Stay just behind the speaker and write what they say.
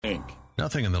Inc.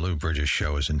 Nothing in the Lou Bridges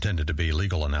Show is intended to be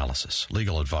legal analysis,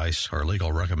 legal advice, or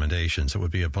legal recommendations that would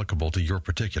be applicable to your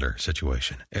particular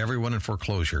situation. Everyone in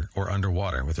foreclosure or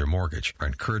underwater with their mortgage are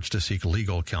encouraged to seek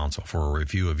legal counsel for a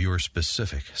review of your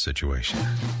specific situation.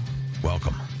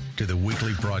 Welcome to the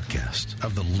weekly broadcast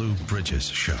of the Lou Bridges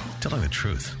Show, telling the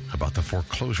truth about the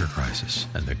foreclosure crisis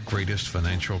and the greatest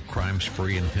financial crime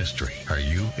spree in history. Are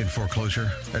you in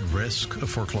foreclosure, at risk of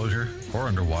foreclosure, or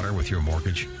underwater with your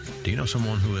mortgage? Do you know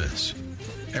someone who is?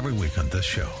 Every week on this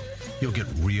show, you'll get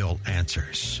real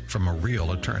answers from a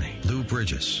real attorney. Lou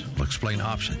Bridges will explain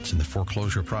options in the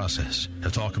foreclosure process.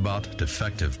 He'll talk about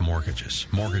defective mortgages,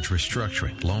 mortgage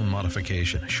restructuring, loan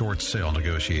modification, short sale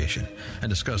negotiation,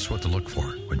 and discuss what to look for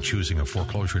when choosing a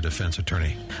foreclosure defense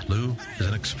attorney. Lou is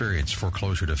an experienced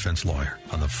foreclosure defense lawyer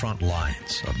on the front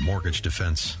lines of mortgage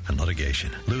defense and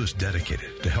litigation. Lou is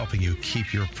dedicated to helping you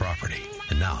keep your property.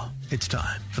 And now, it's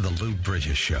time for the Lou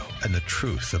Bridges Show and the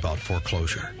truth about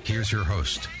foreclosure. Here's your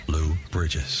host, Lou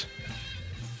Bridges.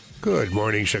 Good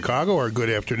morning, Chicago, or good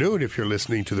afternoon if you're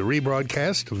listening to the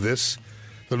rebroadcast of this,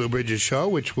 the Lou Bridges Show,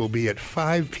 which will be at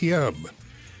 5 p.m.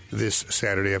 this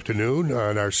Saturday afternoon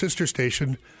on our sister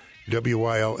station,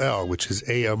 WYLL, which is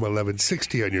AM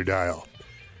 1160 on your dial.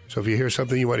 So if you hear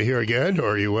something you want to hear again,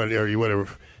 or you want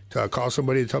to call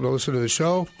somebody to tell them to listen to the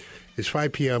show, it's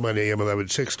 5 p.m. on AM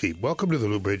 1160. Welcome to the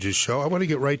Lou Bridges Show. I want to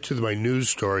get right to my news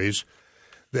stories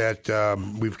that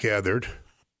we've gathered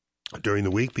during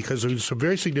the week because there's some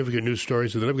very significant news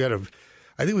stories, and then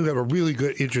I think we've got a really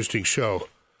good, interesting show.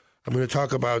 I'm going to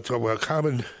talk about a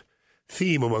common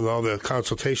theme among all the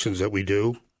consultations that we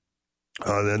do,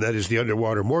 and that is the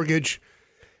underwater mortgage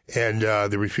and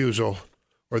the refusal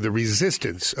or the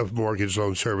resistance of mortgage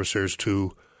loan servicers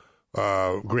to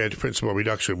grant principal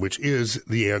reduction, which is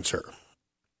the answer.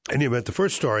 In any event, the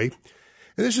first story,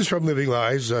 and this is from Living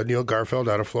Lies, Neil Garfeld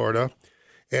out of Florida,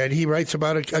 and he writes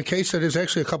about a case that is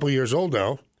actually a couple years old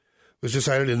now. It was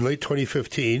decided in late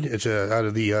 2015. It's out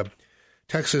of the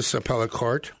Texas Appellate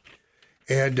Court,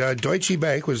 and Deutsche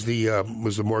Bank was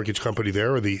the mortgage company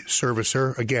there, or the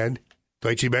servicer. Again,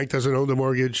 Deutsche Bank doesn't own the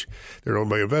mortgage; they're owned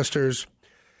by investors,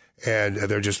 and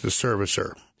they're just the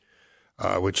servicer.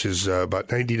 Which is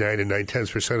about 99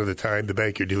 9/10% of the time, the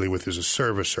bank you're dealing with is a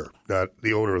servicer, not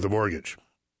the owner of the mortgage.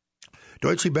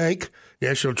 Deutsche Bank,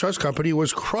 National Trust Company,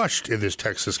 was crushed in this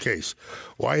Texas case.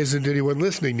 Why isn't anyone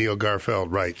listening, Neil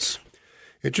Garfeld writes.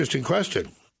 Interesting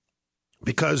question.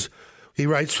 Because, he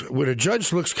writes, when a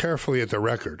judge looks carefully at the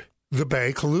record, the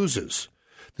bank loses.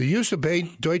 The use of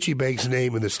Deutsche Bank's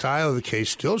name in the style of the case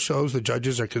still shows the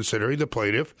judges are considering the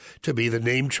plaintiff to be the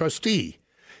named trustee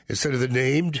instead of the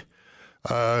named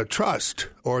trust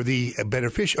or the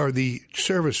beneficiary or the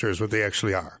servicer is what they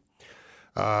actually are.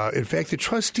 In fact, the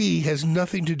trustee has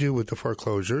nothing to do with the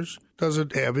foreclosures,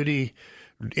 doesn't have any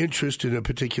interest in a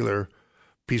particular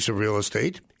piece of real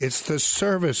estate. It's the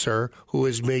servicer who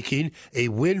is making a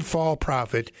windfall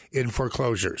profit in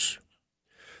foreclosures.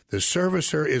 The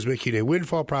servicer is making a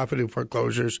windfall profit in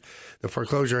foreclosures. The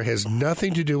foreclosure has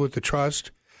nothing to do with the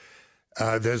trust.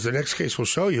 There's the next case will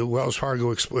show you, when Wells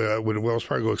Fargo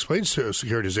explains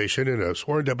securitization in a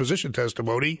sworn deposition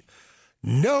testimony,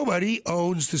 nobody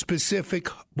owns the specific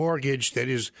mortgage that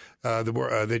is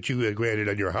that you had granted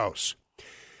on your house.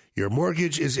 Your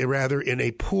mortgage is rather in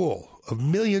a pool of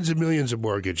millions and millions of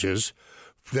mortgages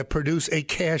that produce a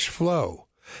cash flow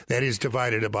that is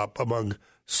divided up among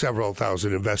several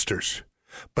thousand investors.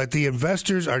 But the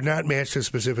investors are not matched to a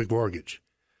specific mortgage.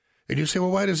 And you say,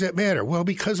 well, why does that matter? Well,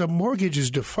 because a mortgage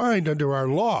is defined under our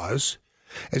laws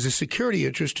as a security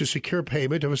interest to secure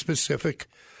payment of a specific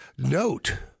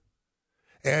note.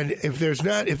 And if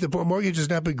the mortgage has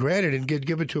not been granted and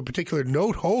given to a particular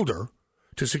note holder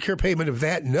to secure payment of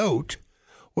that note,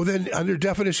 well, then under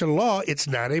definition of law, it's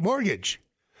not a mortgage.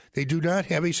 They do not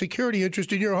have a security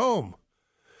interest in your home.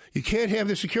 You can't have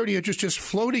the security interest just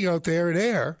floating out there in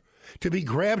air to be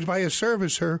grabbed by a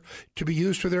servicer to be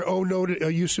used for their own note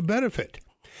use and benefit,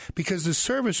 because the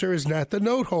servicer is not the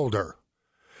note holder.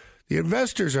 The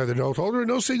investors are the note holder, and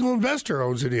no single investor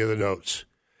owns any of the notes.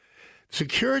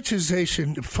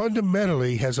 Securitization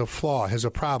fundamentally has a flaw, has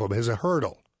a problem, has a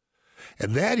hurdle,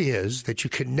 and that is that you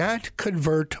cannot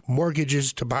convert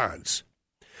mortgages to bonds.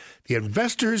 The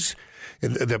investors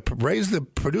that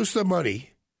produce the money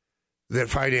that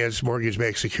finance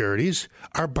mortgage-backed securities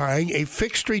are buying a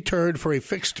fixed return for a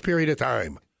fixed period of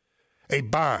time. A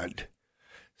bond.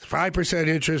 5%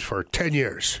 interest for 10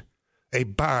 years. A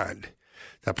bond.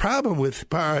 The problem with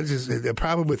bonds is the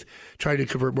problem with trying to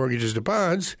convert mortgages to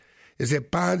bonds is that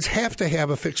bonds have to have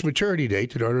a fixed maturity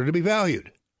date in order to be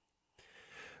valued.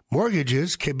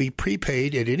 Mortgages can be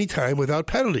prepaid at any time without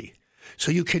penalty.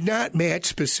 So you cannot match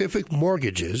specific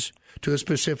mortgages to a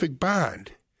specific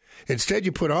bond. Instead,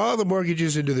 you put all the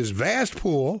mortgages into this vast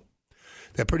pool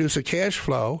that produce a cash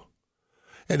flow,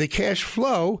 and the cash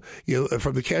flow,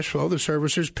 from the cash flow, the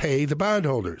servicers pay the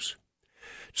bondholders.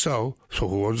 So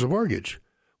who owns the mortgage?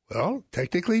 Well,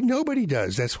 technically, nobody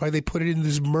does. That's why they put it in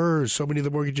this MERS. So many of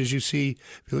the mortgages you see,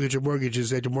 if you look at your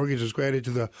mortgages, that your mortgage is granted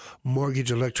to the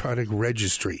Mortgage Electronic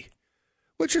Registry,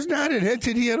 which is not an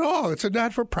entity at all. It's a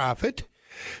not-for-profit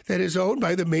that is owned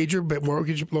by the major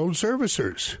mortgage loan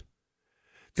servicers.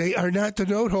 They are not the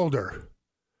note holder.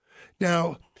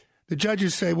 Now, the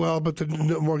judges say, well, but the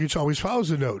mortgage always follows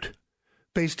the note.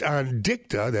 Based on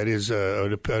dicta, that is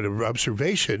an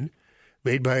observation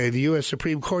made by the U.S.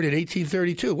 Supreme Court in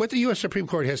 1832. What the U.S. Supreme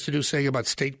Court has to do saying about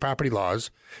state property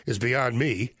laws is beyond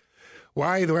me.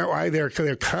 Why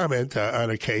their comment on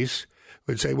a case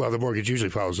would say, well, the mortgage usually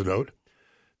follows the note.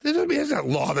 It's not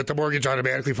law that the mortgage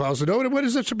automatically follows the note. And what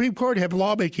does the Supreme Court have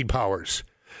lawmaking powers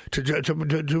to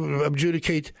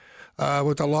adjudicate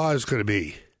what the law is going to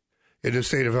be in the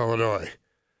state of Illinois?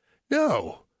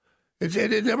 No.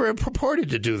 It never purported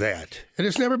to do that. And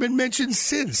it's never been mentioned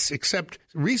since, except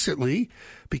recently,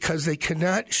 because they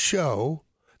cannot show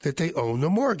that they own the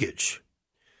mortgage.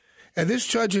 And this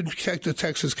judge in the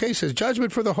Texas case says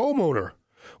judgment for the homeowner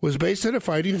was based on a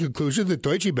finding and conclusion that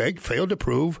Deutsche Bank failed to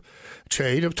prove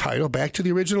chain of title back to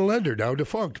the original lender, now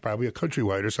defunct, probably a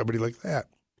Countrywide or somebody like that.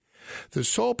 The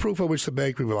sole proof on which the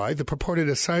bank relied, the purported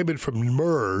assignment from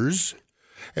MERS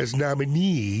as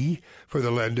nominee for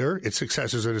the lender, its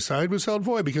successors and assigned, was held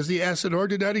void because the assignor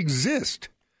did not exist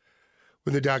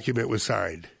when the document was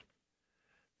signed.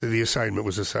 The assignment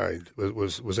was assigned,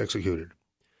 was executed.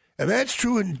 And that's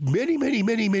true in many, many,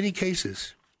 many, many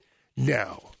cases.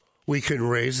 Now, we can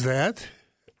raise that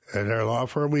at our law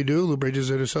firm. We do, Lou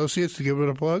Bridges and Associates, to give it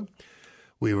a plug.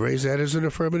 We raise that as an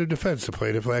affirmative defense. The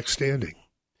plaintiff lacks standing.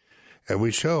 And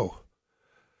we show.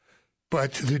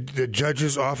 But the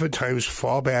judges oftentimes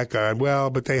fall back on, well,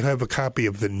 but they have a copy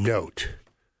of the note.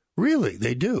 Really,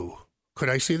 they do. Could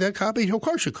I see that copy? Of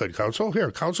course you could, counsel.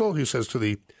 Here, counsel, he says to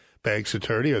the bank's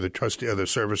attorney or the trustee or the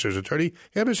servicer's attorney,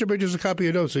 yeah, Mr. Bridges, a copy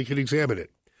of the note so he can examine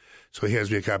it. So he hands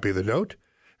me a copy of the note.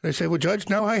 And I say, well, Judge,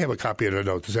 now I have a copy of the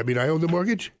note. Does that mean I own the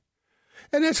mortgage?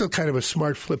 And that's a kind of a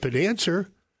smart, flippant answer.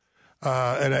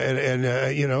 But it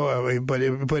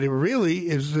really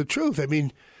is the truth. I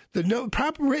mean, the note,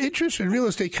 proper interest in real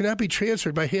estate cannot be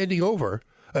transferred by handing over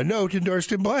a note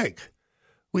endorsed in blank.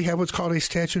 We have what's called a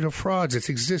statute of frauds. It's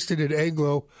existed in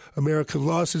Anglo-American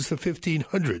law since the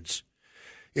 1500s.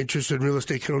 Interest in real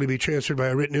estate can only be transferred by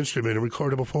a written instrument in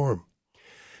recordable form.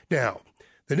 Now,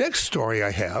 the next story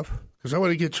I have, because I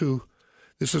want to get to,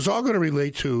 this is all going to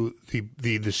relate to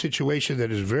the situation that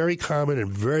is very common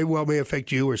and very well may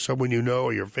affect you or someone you know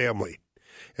or your family,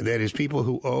 and that is people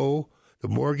who owe the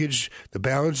mortgage, the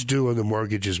balance due on the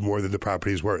mortgage is more than the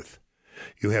property is worth.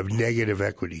 You have negative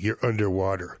equity. You're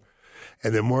underwater.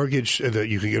 And the mortgage,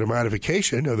 you can get a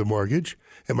modification of the mortgage.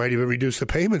 It might even reduce the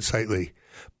payment slightly.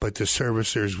 But the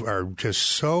servicers are just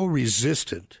so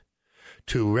resistant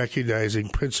to recognizing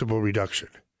principal reduction,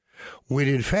 when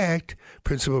in fact,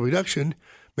 principal reduction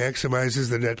maximizes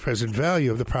the net present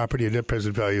value of the property, and net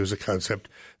present value is a concept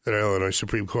that our Illinois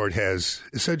Supreme Court has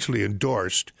essentially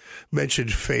endorsed,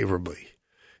 mentioned favorably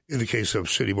in the case of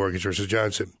City Mortgage versus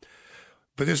Johnson.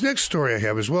 But this next story I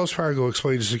have is Wells Fargo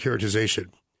explains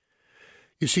securitization.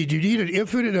 You see, you need an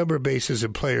infinite number of bases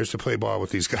and players to play ball with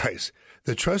these guys.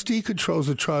 The trustee controls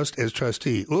the trust as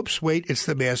trustee. Oops, wait, it's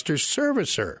the master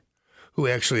servicer who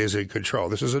actually is in control.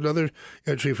 This is another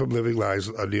entry from Living Lies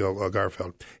on Neil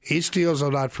Garfeld. He steals a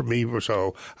lot from me,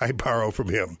 so I borrow from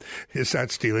him. It's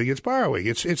not stealing, it's borrowing.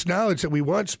 It's knowledge that we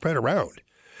want spread around.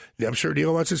 I'm sure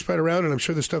Neil wants it spread around, and I'm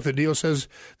sure the stuff that Neil says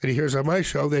that he hears on my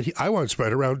show that I want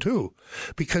spread around too.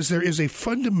 Because there is a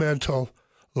fundamental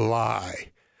lie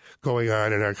going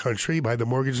on in our country by the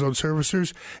mortgage loan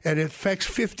servicers, and it affects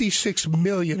 56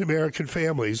 million American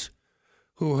families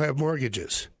who have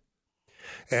mortgages.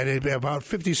 And about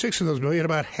 56 of those million,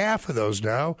 about half of those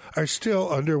now, are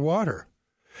still underwater.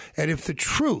 And if the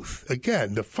truth,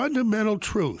 again, the fundamental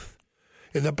truth,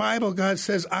 in the Bible, God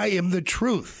says, I am the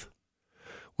truth.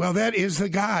 Well, that is the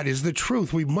God, is the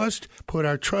truth. We must put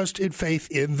our trust and faith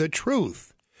in the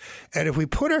truth. And if we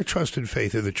put our trust and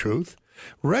faith in the truth,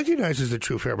 recognizes the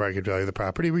true fair market value of the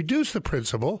property, reduce the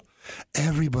principal,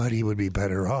 everybody would be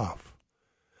better off.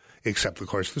 Except, of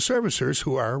course, the servicers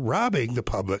who are robbing the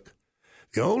public.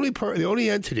 The only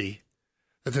entity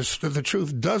that the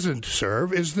truth doesn't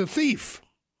serve is the thief.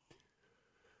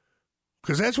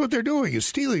 Because that's what they're doing, is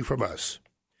stealing from us.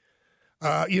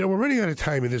 We're running out of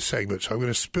time in this segment, so I'm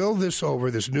going to spill this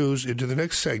news, into the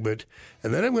next segment,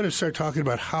 and then I'm going to start talking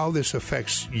about how this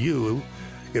affects you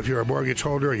if you're a mortgage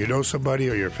holder or you know somebody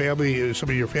or your family,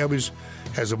 somebody in your families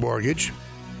has a mortgage,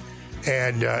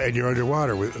 and you're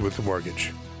underwater with the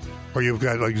mortgage, or you've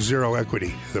got like zero equity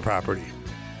in the property.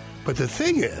 But the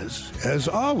thing is, as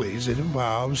always, it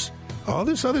involves all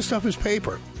this other stuff is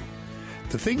paper.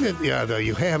 The thing that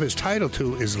you have as title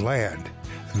to is land.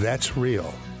 That's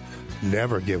real.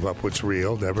 Never give up what's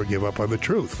real. Never give up on the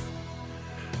truth.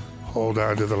 Hold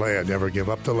on to the land. Never give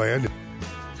up the land.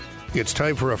 It's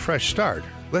time for a fresh start.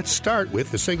 Let's start with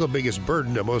the single biggest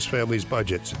burden of most families'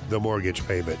 budgets, the mortgage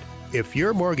payment. If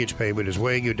your mortgage payment is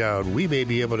weighing you down, we may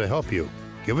be able to help you.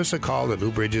 Give us a call at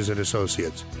Lou Bridges &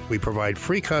 Associates. We provide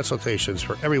free consultations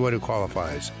for everyone who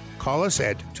qualifies. Call us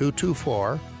at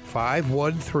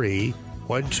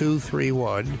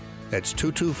 224-513-1231. That's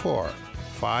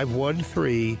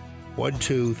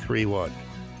 224-513-1231.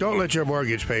 Don't let your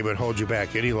mortgage payment hold you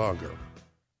back any longer.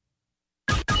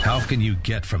 How can you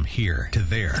get from here to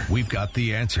there? We've got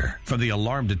the answer from the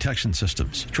Alarm Detection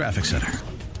Systems Traffic Center.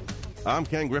 I'm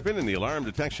Ken Griffin in the Alarm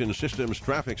Detection Systems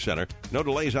Traffic Center. No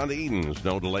delays on the Edens,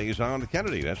 no delays on the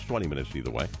Kennedy. That's 20 minutes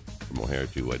either way. From O'Hare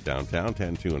to downtown,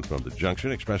 10 to and from the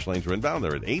junction. Express lanes are inbound.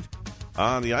 They're at 8.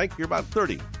 On the Ike, you're about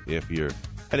 30. If you're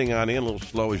heading on in, a little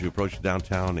slow as you approach the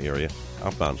downtown area.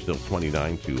 Outbound still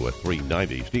 29 to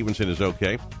 390. Stevenson is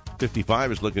okay.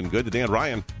 55 is looking good. The Dan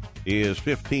Ryan is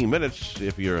 15 minutes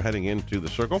if you're heading into the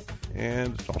circle.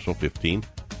 And it's also 15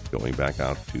 going back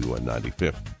out to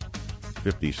 95th.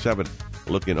 57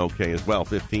 looking okay as well.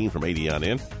 15 from 80 on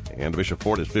in. And Bishop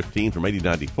Ford is 15 from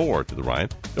 8094 to the Ryan.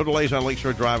 No delays on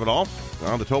Lakeshore Drive at all.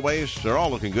 On the tollways, they're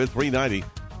all looking good. 390.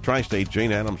 Tri-State,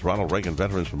 Jane Addams, Ronald Reagan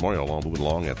Veterans Memorial, all moving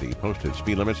along at the posted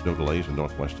speed limits. No delays in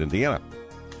northwest Indiana.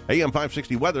 AM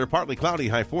 560 weather, partly cloudy,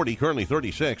 high 40, currently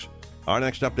 36. Our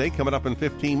next update coming up in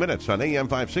 15 minutes on AM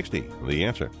 560. The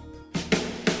Answer.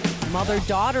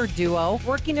 Mother-daughter duo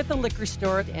working at the liquor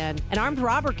store, and an armed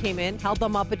robber came in, held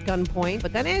them up at gunpoint,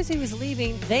 but then as he was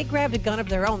leaving, they grabbed a gun of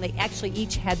their own. They actually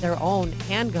each had their own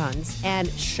handguns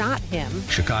and shot him.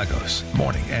 Chicago's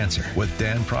Morning Answer with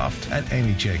Dan Proft and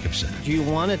Amy Jacobson. Do you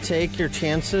want to take your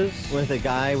chances with a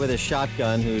guy with a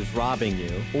shotgun who's robbing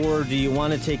you, or do you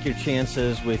want to take your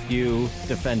chances with you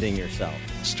defending yourself?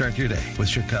 Start your day with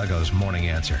Chicago's Morning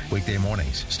Answer. Weekday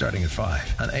mornings starting at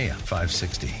 5 on AM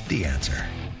 560. The Answer.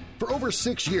 For over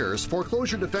 6 years,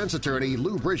 foreclosure defense attorney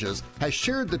Lou Bridges has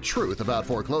shared the truth about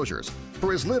foreclosures.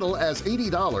 For as little as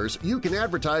 $80, you can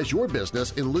advertise your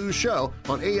business in Lou's show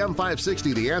on AM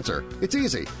 560 The Answer. It's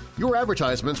easy. Your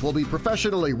advertisements will be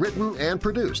professionally written and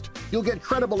produced. You'll get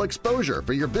credible exposure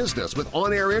for your business with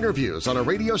on-air interviews on a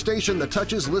radio station that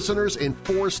touches listeners in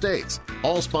 4 states.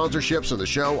 All sponsorships of the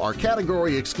show are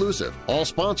category exclusive. All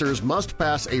sponsors must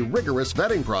pass a rigorous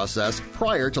vetting process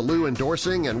prior to Lou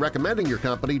endorsing and recommending your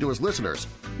company to his listeners.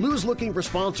 Lou's looking for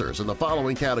sponsors in the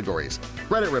following categories: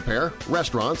 credit repair,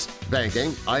 restaurants,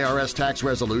 banking, IRS tax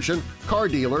resolution, car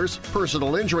dealers,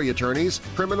 personal injury attorneys,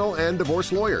 criminal and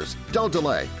divorce lawyers. Don't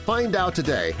delay. Find out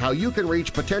today how you can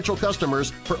reach potential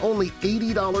customers for only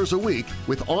 $80 a week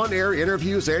with on-air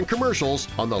interviews and commercials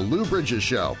on The Lou Bridges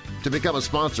Show. To become a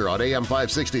sponsor on AM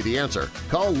 560 The Answer,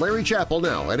 call Larry Chappell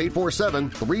now at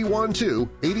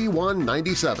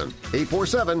 847-312-8197.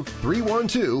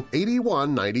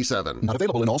 847-312-8197. Not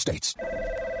available in all states.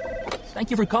 Thank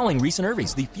you for calling Reese and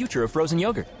Irvy's, the future of frozen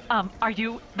yogurt. Are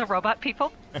you the robot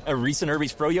people? Reese and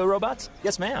Irvy's Froyo robots?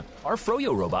 Yes, ma'am. Our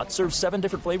Froyo robot serves 7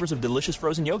 different flavors of delicious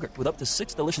frozen yogurt with up to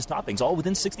 6 delicious toppings, all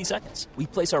within 60 seconds. We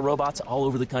place our robots all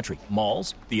over the country.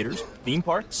 Malls, theaters, theme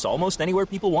parks, almost anywhere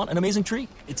people want an amazing treat.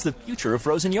 It's the future of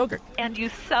frozen yogurt. And you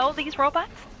sell these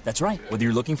robots? That's right. Whether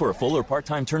you're looking for a full or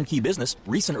part-time turnkey business,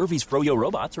 Reese and Irvy's Froyo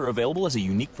robots are available as a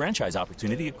unique franchise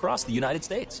opportunity across the United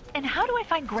States. And how do I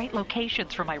find great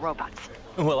locations for my robots?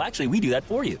 Well, actually, we do that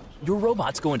for you. Your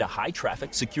robots go into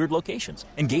high-traffic, secured locations,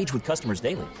 engage with customers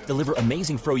daily, deliver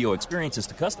amazing Froyo experiences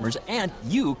to customers, and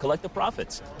you collect the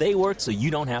profits. They work so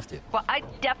you don't have to. Well, I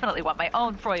definitely want my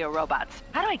own Froyo robots.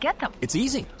 How do I get them? It's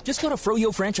easy. Just go to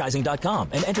FroyoFranchising.com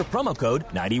and enter promo code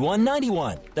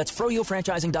 9191. That's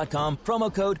FroyoFranchising.com,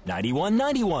 promo code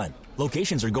 9191.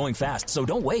 Locations are going fast, so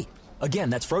don't wait. Again,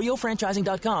 that's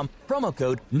FroyoFranchising.com, promo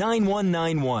code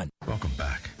 9191. Welcome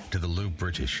back to the Lou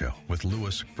Bridges Show with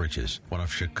Louis Bridges, one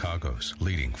of Chicago's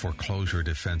leading foreclosure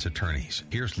defense attorneys.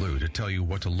 Here's Lou to tell you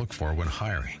what to look for when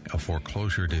hiring a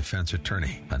foreclosure defense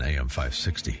attorney on AM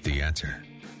 560. The Answer.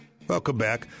 Welcome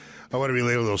back. I want to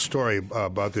relate a little story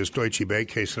about this Deutsche Bank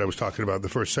case that I was talking about in the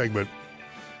first segment.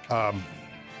 And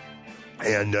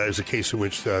it's a case in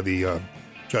which the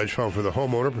Judge found for the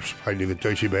homeowner, finding that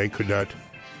Deutsche Bank could not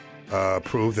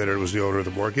prove that it was the owner of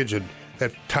the mortgage. And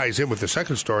that ties in with the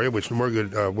second story, in which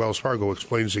Wells Fargo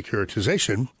explains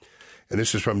securitization. And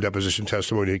this is from deposition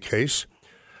testimony in the case.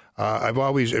 I've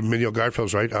always, and Neil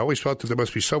Garfeld's right, I always felt that there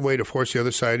must be some way to force the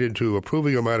other side into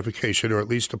approving a modification, or at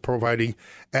least to providing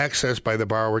access by the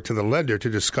borrower to the lender to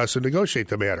discuss and negotiate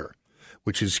the matter,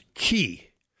 which is key.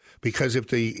 Because if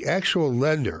the actual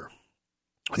lender,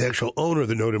 the actual owner of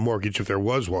the note and mortgage, if there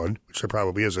was one, which there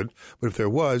probably isn't, but if there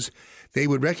was, they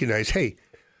would recognize, hey,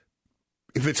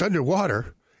 if it's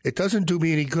underwater, it doesn't do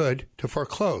me any good to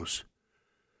foreclose.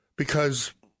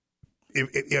 Because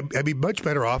I'd be much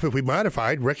better off if we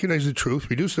modified, recognize the truth,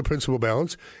 reduce the principal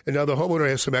balance, and now the homeowner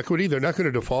has some equity. They're not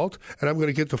going to default, and I'm going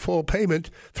to get the full payment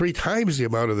 3 times the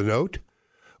amount of the note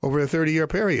over a 30-year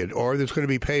period, or that's going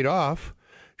to be paid off,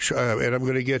 and I'm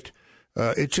going to get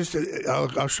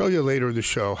I'll show you later in the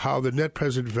show how the net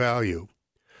present value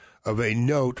of a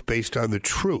note based on the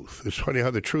truth. It's funny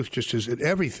how the truth just is in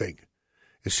everything.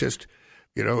 It's just,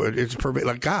 it's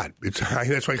like God.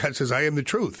 That's why God says, I am the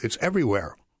truth. It's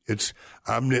everywhere. It's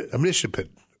omniscient,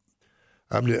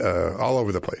 all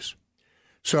over the place.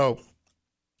 So,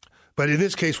 but in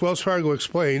this case, Wells Fargo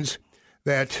explains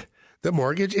that the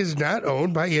mortgage is not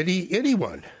owned by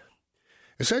anyone.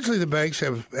 Essentially, the banks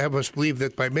have us believe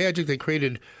that by magic they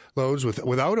created loans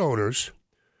without owners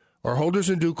or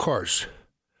holders in due course.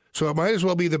 So it might as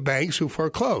well be the banks who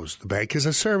foreclose. The bank is a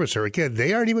servicer. Again,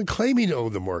 they aren't even claiming to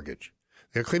own the mortgage.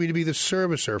 They're claiming to be the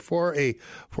servicer for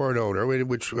an owner,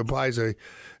 which implies a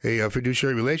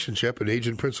fiduciary relationship, an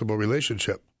agent-principal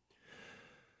relationship.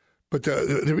 But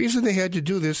the reason they had to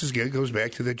do this is, again, goes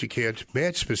back to that you can't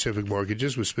match specific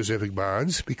mortgages with specific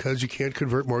bonds, because you can't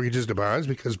convert mortgages to bonds,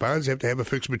 because bonds have to have a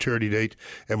fixed maturity date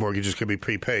and mortgages can be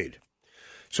prepaid.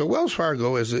 So Wells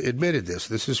Fargo has admitted this.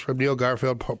 This is from Neil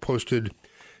Garfeld, posted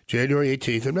January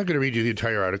 18th. I'm not going to read you the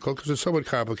entire article because it's somewhat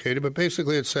complicated, but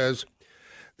basically it says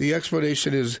the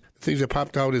explanation is the things that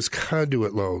popped out is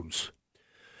conduit loans.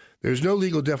 There's no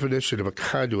legal definition of a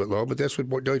conduit loan, but that's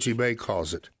what Deutsche Bank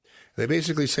calls it. They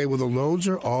basically say, well, the loans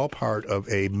are all part of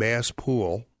a mass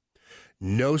pool.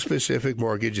 No specific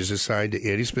mortgage is assigned to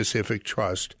any specific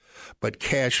trust, but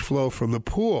cash flow from the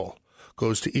pool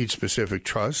goes to each specific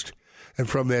trust, and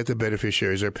from that the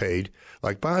beneficiaries are paid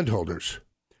like bondholders.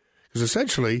 Because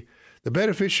essentially, the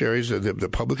beneficiaries, the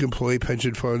public employee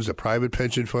pension funds, the private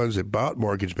pension funds that bought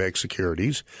mortgage-backed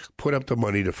securities, put up the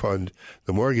money to fund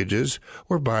the mortgages,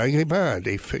 were buying a bond,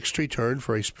 a fixed return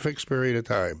for a fixed period of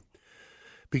time.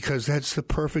 Because that's the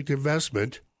perfect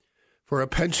investment for a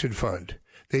pension fund.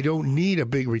 They don't need a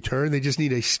big return. They just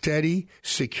need a steady,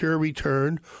 secure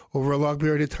return over a long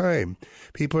period of time.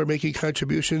 People are making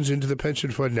contributions into the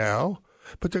pension fund now,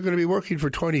 but they're going to be working for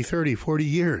 20, 30, 40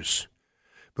 years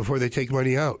before they take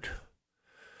money out.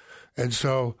 And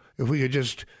so if we could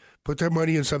just put their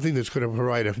money in something that's going to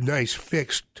provide a nice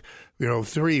fixed,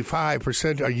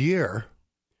 3-5% a year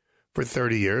for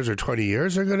 30 years or 20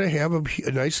 years, they're going to have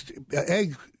a nice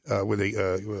egg when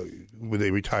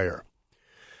they retire.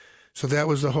 So that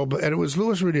was the whole, and it was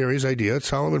Louis Ranieri's idea at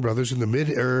Salomon Brothers in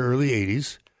the early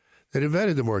 80s that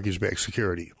invented the mortgage-backed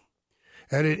security.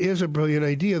 And it is a brilliant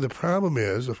idea. The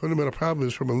fundamental problem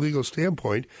is, from a legal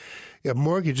standpoint, a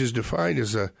mortgage is defined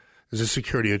as a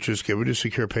security interest given to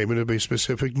secure payment of a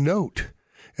specific note.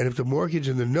 And if the mortgage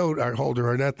and the note holder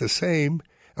are not the same,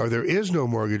 or there is no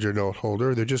mortgage or note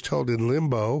holder, they're just held in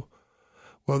limbo,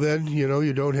 well then,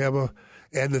 you don't have a...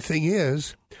 And the thing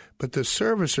is, but the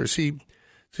servicer, see,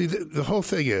 the whole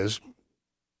thing is,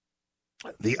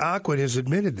 the Ocwen has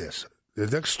admitted this. The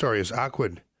next story is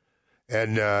Ocwen.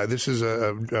 And this is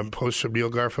a post from Neil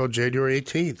Garfeld, January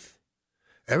 18th.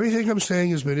 Everything I'm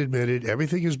saying has been admitted.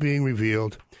 Everything is being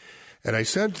revealed. And I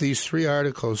sent these 3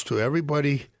 articles to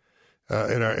everybody,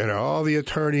 and all the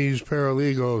attorneys,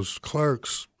 paralegals,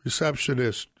 clerks,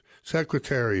 receptionists,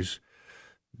 secretaries,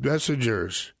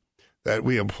 messengers that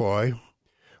we employ,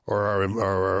 or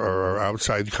our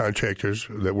outside contractors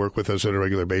that work with us on a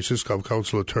regular basis, called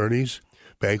counsel attorneys,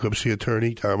 bankruptcy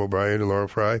attorney, Tom O'Brien and Laura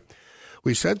Fry.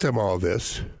 We sent them all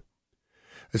this.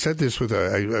 I sent this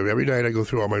every night I go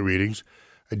through all my readings.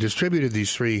 I distributed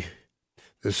these 3,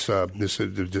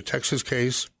 the Texas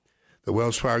case, the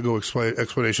Wells Fargo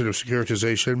explanation of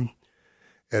securitization,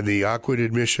 and the Ocwen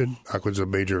admission. Ocwen's a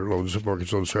major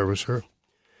mortgage loan servicer.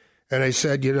 And I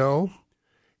said,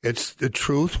 it's the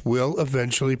truth will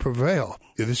eventually prevail.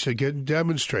 This again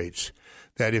demonstrates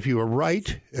that if you are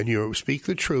right and you speak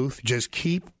the truth, just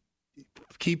keep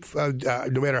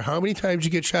no matter how many times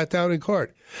you get shot down in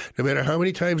court, no matter how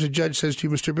many times a judge says to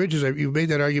you, Mr. Bridges, you've made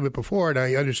that argument before, and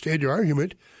I understand your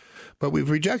argument, but we've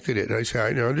rejected it. And I say, I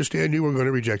understand you were going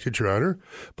to reject it, Your Honor,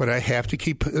 but I have to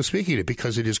keep speaking it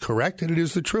because it is correct and it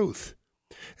is the truth.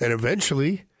 And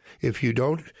eventually, if you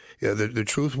don't, the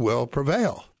truth will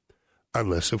prevail,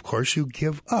 unless, of course, you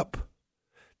give up.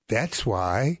 That's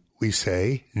why we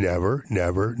say never,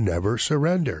 never, never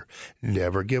surrender.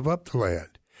 Never give up the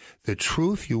land. The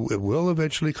truth, it will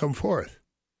eventually come forth.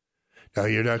 Now,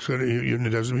 you're not going to, it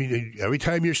doesn't mean every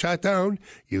time you're shot down,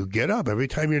 you get up. Every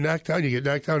time you're knocked down, you get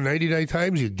knocked down 99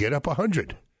 times, you get up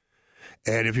 100.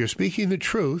 And if you're speaking the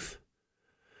truth,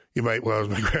 you might, well, as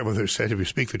my grandmother said, if you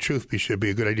speak the truth, it should be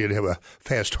a good idea to have a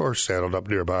fast horse saddled up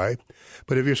nearby.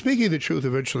 But if you're speaking the truth,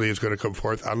 eventually it's going to come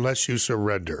forth unless you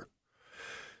surrender.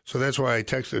 So that's why I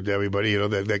texted everybody,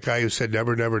 that guy who said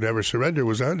never, never, never surrender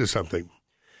was onto something.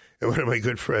 And one of my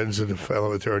good friends and a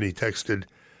fellow attorney texted,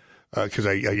 because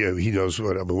he knows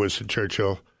what I'm a Winston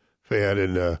Churchill fan,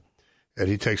 and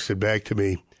he texted back to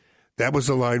me. That was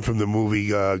the line from the movie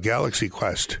Galaxy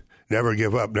Quest: "Never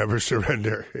give up, never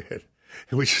surrender,"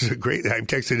 which is I'm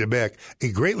texting him back,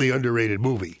 a greatly underrated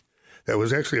movie. That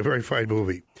was actually a very fine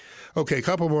movie. Okay, a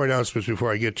couple more announcements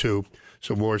before I get to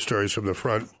some more stories from the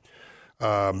front.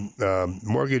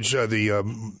 Mortgage,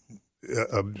 the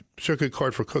Circuit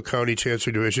Court for Cook County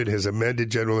Chancery Division has amended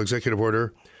General Executive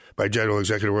Order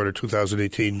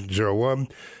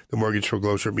 2018-01, the Mortgage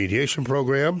Foreclosure Mediation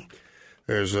Program.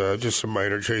 There's just some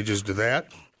minor changes to that.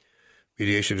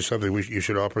 Mediation is something you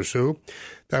should all pursue.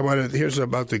 Here's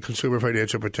about the Consumer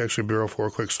Financial Protection Bureau,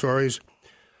 4 quick stories.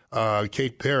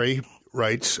 Kate Perry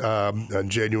writes on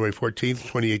January 14th,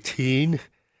 2018,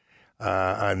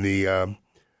 on the,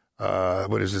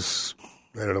 what is this?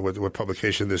 I don't know what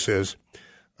publication this is.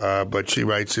 But she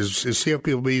writes, is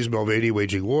CFPB's Mulvaney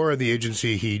waging war on the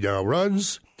agency he now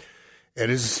runs?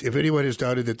 And if anyone has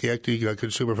doubted that the acting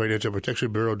Consumer Financial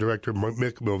Protection Bureau Director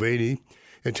Mick Mulvaney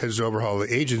intends to overhaul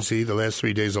the agency, the last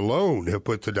 3 days alone have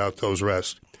put to doubt those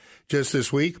rest. Just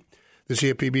this week, the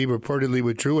CFPB reportedly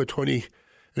withdrew an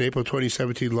April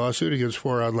 2017 lawsuit against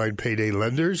 4 online payday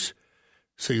lenders,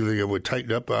 signaling it would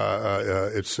tighten up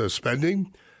its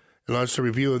spending. It launched a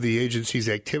review of the agency's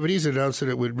activities and announced that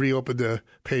it would reopen the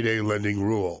payday lending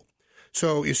rule.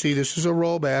 So, you see, this is a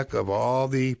rollback of all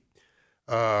the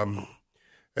and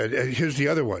here's the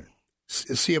other one.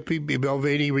 CFPB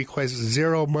Mulvaney requests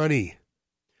zero money.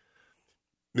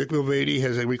 Mick Mulvaney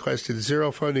has requested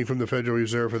zero funding from the Federal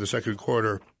Reserve for the second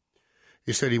quarter.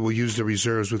 He said he will use the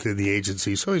reserves within the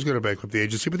agency, so he's going to bankrupt the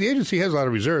agency. But the agency has a lot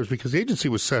of reserves because the agency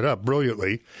was set up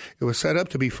brilliantly. It was set up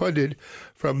to be funded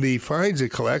from the fines it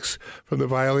collects from the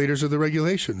violators of the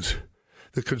regulations.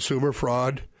 The consumer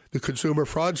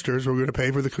fraudsters were going to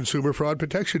pay for the Consumer Fraud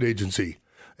Protection Agency.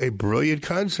 A brilliant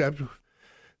concept.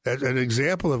 That's an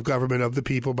example of government of the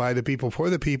people, by the people, for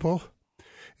the people.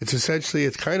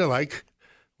 It's kind of like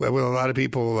what a lot of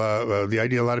people, the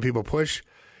idea a lot of people push.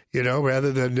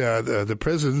 Rather than the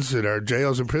prisons and our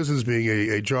jails and prisons being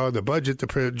a draw in the budget,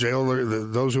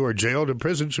 those who are jailed in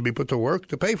prison should be put to work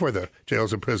to pay for the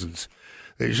jails and prisons.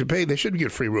 They should pay. They shouldn't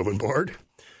get free room and board.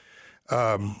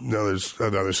 No, there's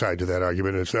another side to that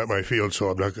argument. It's not my field, so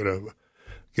I'm not going to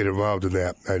get involved in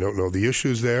that. I don't know the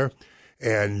issues there.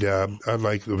 And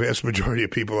unlike the vast majority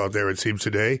of people out there, it seems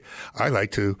today, I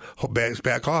like to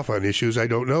back off on issues I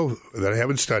don't know, that I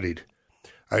haven't studied.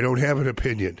 I don't have an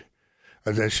opinion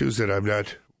on issues that I'm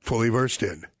not fully versed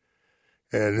in.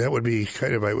 And that would be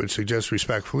I would suggest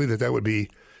respectfully that would be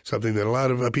something that a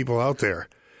lot of people out there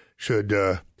should,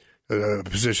 a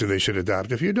position they should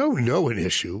adopt. If you don't know an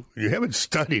issue, you haven't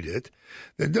studied it,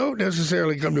 then don't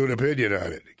necessarily come to an opinion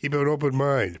on it. Keep an open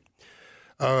mind.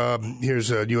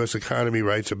 Here's U.S. economy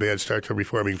writes a bad start to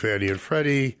reforming Fannie and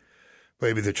Freddie,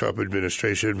 blaming the Trump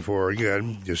administration for,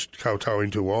 again, just kowtowing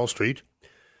to Wall Street.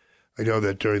 I know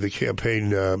that during the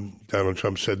campaign, Donald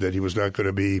Trump said that he was not going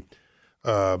to be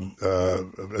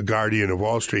a guardian of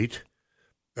Wall Street.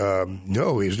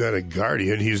 No, he's not a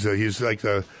guardian. He's like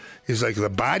the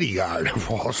bodyguard of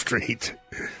Wall Street.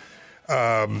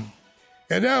 And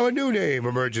now a new name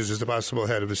emerges as the possible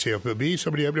head of the CFPB.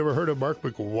 Somebody I've never heard of, Mark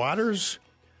McWaters.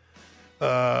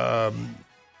 So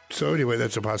anyway,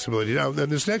 that's a possibility. Now, in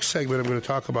this next segment, I'm going to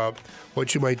talk about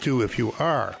what you might do if you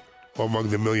are among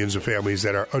the millions of families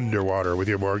that are underwater with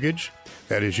your mortgage.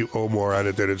 That is, you owe more on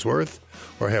it than it's worth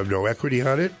or have no equity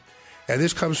on it. And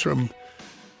this comes from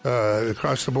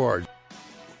across the board.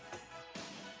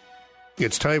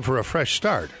 It's time for a fresh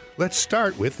start. Let's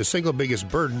start with the single biggest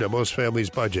burden of most families'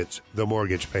 budgets, the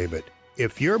mortgage payment.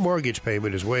 If your mortgage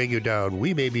payment is weighing you down,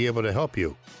 we may be able to help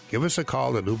you. Give us a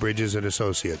call at Lou Bridges &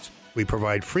 Associates. We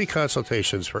provide free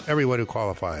consultations for everyone who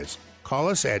qualifies. Call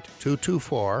us at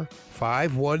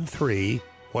 224-513-5787.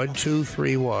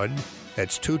 224-513-1231.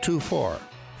 That's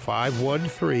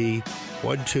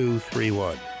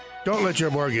 224-513-1231. Don't let your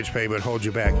mortgage payment hold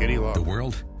you back any longer. The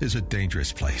world is a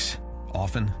dangerous place.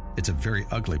 Often, it's a very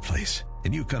ugly place,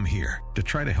 and you come here to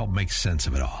try to help make sense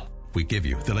of it all. We give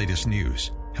you the latest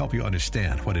news, help you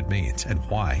understand what it means and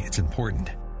why it's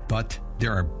important. But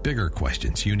there are bigger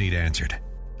questions you need answered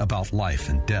about life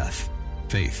and death,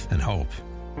 faith and hope.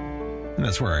 And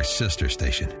that's where our sister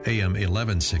station, AM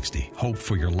 1160, Hope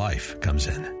for Your Life, comes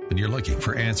in. When you're looking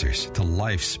for answers to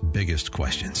life's biggest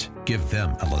questions, give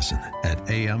them a listen at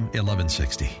AM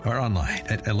 1160 or online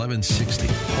at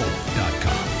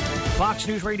 1160hope.com. Fox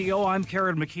News Radio, I'm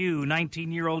Karen McHugh.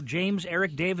 19-year-old James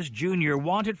Eric Davis Jr.,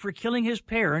 wanted for killing his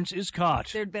parents, is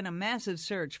caught. There'd been a massive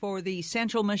search for the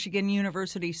Central Michigan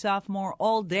University sophomore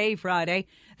all day Friday.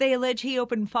 They allege he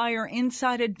opened fire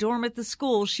inside a dorm at the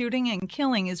school, shooting and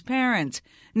killing his parents.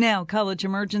 Now, College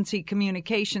Emergency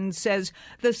Communications says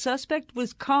the suspect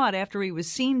was caught after he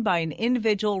was seen by an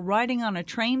individual riding on a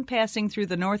train passing through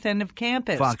the north end of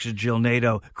campus. Fox's Jill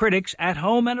Nato. Critics at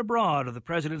home and abroad of the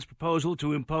president's proposal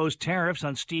to impose tariffs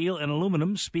on steel and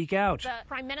aluminum speak out. The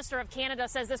Prime Minister of Canada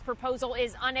says this proposal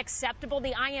is unacceptable.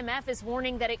 The IMF is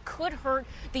warning that it could hurt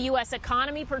the U.S.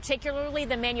 economy, particularly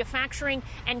the manufacturing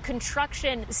and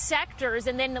construction sectors.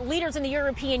 And then the leaders in the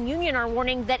European Union are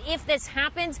warning that if this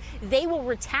happens, they will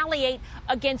retaliate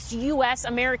against U.S.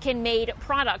 American-made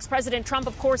products. President Trump,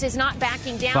 of course, is not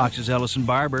backing down. Fox's Ellison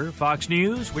Barber. Fox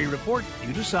News, we report,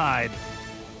 you decide.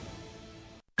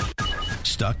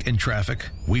 Stuck in traffic?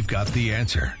 We've got the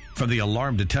answer. From the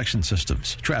Alarm Detection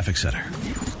Systems Traffic Center.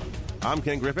 I'm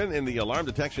Ken Griffin in the Alarm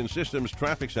Detection Systems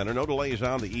Traffic Center. No delays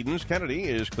on the Edens. Kennedy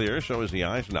is clear, so is the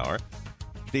Eisenhower.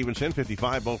 Stevenson,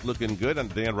 55, both looking good.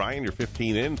 And Dan Ryan, you're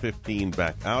 15 in, 15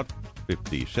 back out.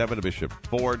 57 to Bishop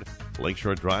Ford.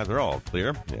 Lakeshore Drive, they're all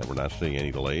clear. Yeah, we're not seeing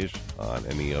any delays on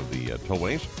any of the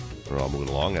tollways. We're all moving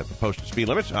along at the posted speed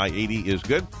limits. I-80 is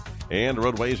good. And the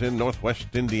roadways in northwest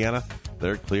Indiana,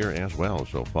 they're clear as well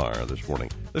so far this morning.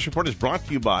 This report is brought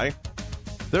to you by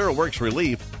TheraWorks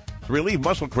Relief. To relieve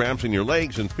muscle cramps in your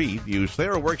legs and feet, use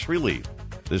TheraWorks Relief.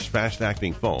 This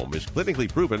fast-acting foam is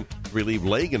clinically proven to relieve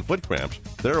leg and foot cramps.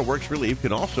 TheraWorks Relief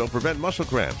can also prevent muscle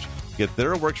cramps. Get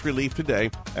TheraWorks Relief today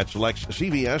at select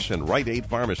CVS and Rite Aid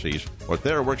pharmacies or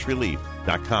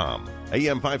TheraWorksRelief.com.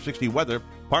 AM 560 weather,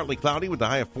 partly cloudy with a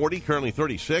high of 40, currently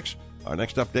 36. Our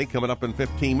next update coming up in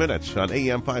 15 minutes on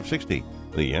AM 560.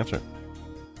 The Answer.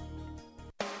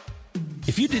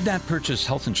 If you did not purchase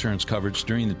health insurance coverage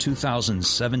during the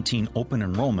 2017 open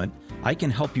enrollment, I can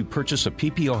help you purchase a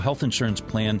PPO health insurance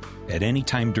plan at any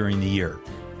time during the year.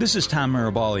 This is Tom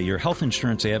Marabali, your health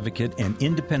insurance advocate and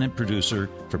independent producer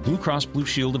for Blue Cross Blue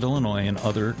Shield of Illinois and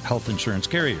other health insurance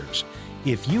carriers.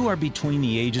 If you are between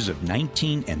the ages of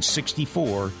 19 and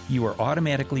 64, you are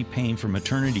automatically paying for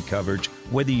maternity coverage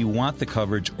whether you want the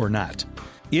coverage or not.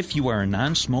 If you are a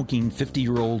non-smoking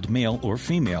 50-year-old male or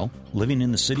female living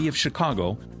in the city of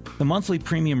Chicago, the monthly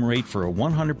premium rate for a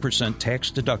 100%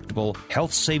 tax-deductible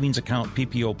health savings account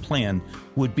PPO plan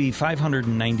would be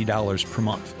 $590 per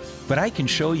month. But I can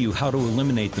show you how to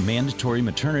eliminate the mandatory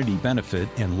maternity benefit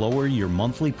and lower your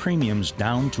monthly premiums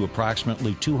down to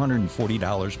approximately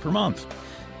 $240 per month.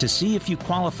 To see if you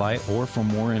qualify or for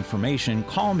more information,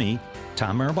 call me,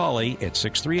 Tom Marabali, at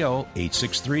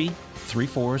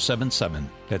 630-863-3477.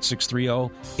 That's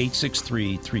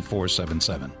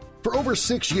 630-863-3477. For over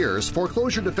 6 years,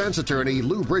 foreclosure defense attorney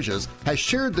Lou Bridges has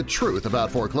shared the truth about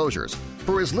foreclosures.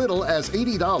 For as little as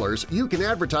 $80, you can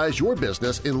advertise your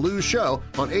business in Lou's show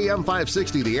on AM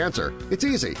 560 The Answer. It's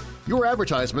easy. Your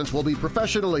advertisements will be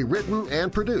professionally written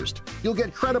and produced. You'll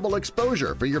get credible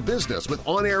exposure for your business with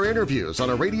on-air interviews on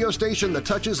a radio station that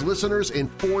touches listeners in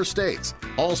 4 states.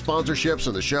 All sponsorships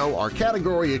in the show are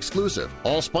category exclusive.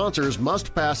 All sponsors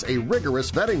must pass a rigorous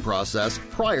vetting process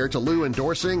prior to Lou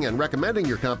endorsing and recommending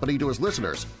your company to his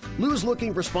listeners. Lou's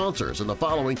looking for sponsors in the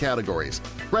following categories: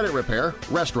 credit repair,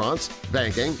 restaurants,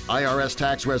 banking, IRS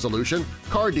tax resolution,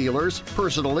 car dealers,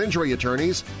 personal injury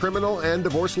attorneys, criminal and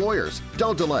divorce lawyers.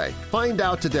 Don't delay. Find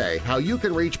out today how you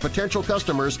can reach potential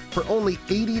customers for only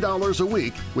 $80 a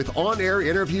week with on-air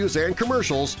interviews and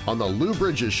commercials on The Lou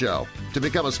Bridges Show. To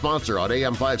become a sponsor on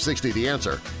AM 560 The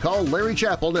Answer, call Larry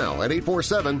Chappell now at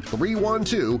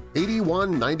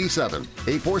 847-312-8197.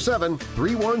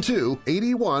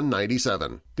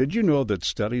 847-312-8197. Did you know that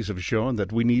studies have shown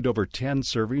that we need over 10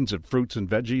 servings of fruits and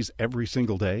veggies every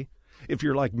single day? If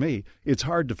you're like me, it's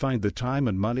hard to find the time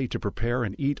and money to prepare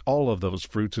and eat all of those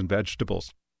fruits and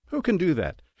vegetables. Who can do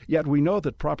that? Yet we know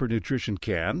that proper nutrition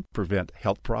can prevent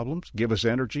health problems, give us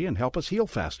energy, and help us heal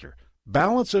faster.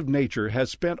 Balance of Nature has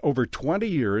spent over 20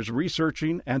 years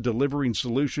researching and delivering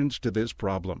solutions to this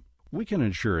problem. We can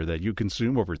ensure that you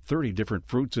consume over 30 different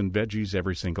fruits and veggies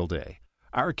every single day.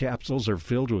 Our capsules are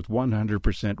filled with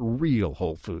 100% real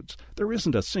whole foods. There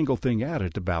isn't a single thing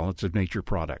added to Balance of Nature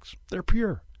products. They're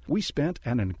pure. We spent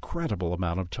an incredible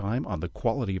amount of time on the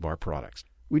quality of our products.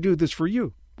 We do this for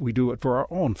you. We do it for our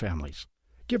own families.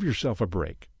 Give yourself a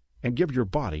break and give your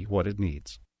body what it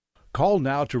needs. Call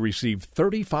now to receive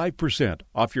 35%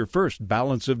 off your first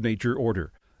Balance of Nature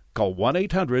order. Call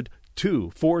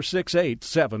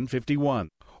 1-800-2468-751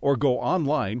 or go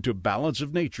online to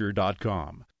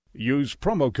balanceofnature.com. Use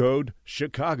promo code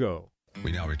CHICAGO.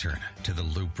 We now return to the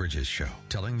Lou Bridges Show,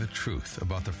 telling the truth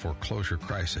about the foreclosure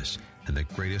crisis and the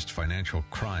greatest financial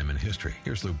crime in history.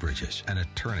 Here's Lou Bridges, an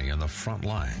attorney on the front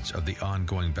lines of the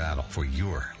ongoing battle for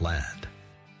your land.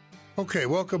 Okay,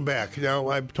 welcome back. Now,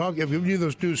 I've given you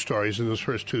those news stories in those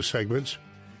first two segments,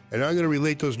 and I'm going to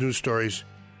relate those news stories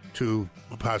to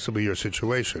possibly your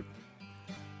situation.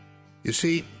 You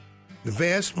see, the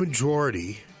vast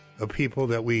majority of people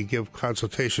that we give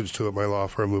consultations to at my law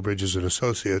firm, Lou Bridges and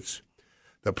Associates,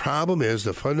 the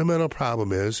fundamental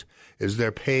problem is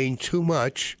they're paying too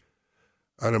much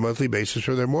on a monthly basis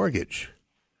for their mortgage.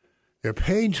 They're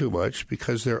paying too much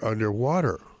because they're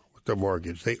underwater with the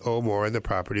mortgage. They owe more on the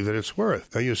property than it's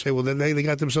worth. Now you say, well, then they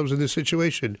got themselves in this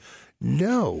situation.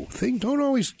 No, don't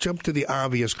always jump to the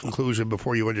obvious conclusion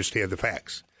before you understand the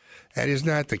facts. That is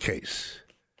not the case.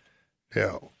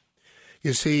 No.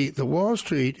 You see, the Wall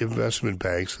Street investment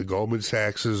banks, the Goldman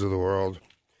Sachses of the world,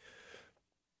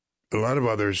 a lot of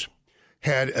others,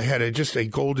 had just a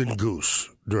golden goose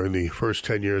during the first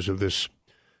 10 years of this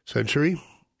century,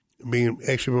 being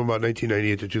actually from about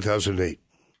 1998 to 2008.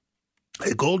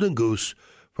 A golden goose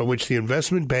from which the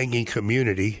investment banking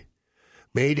community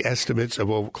made estimates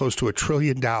of close to $1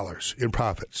 trillion in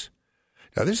profits.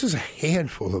 Now, this is a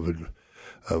handful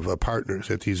of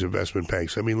partners at these investment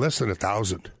banks. I mean, less than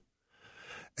 1,000.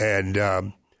 And,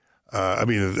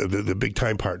 the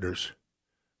big-time partners.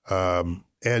 And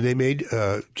they made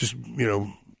some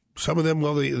of them,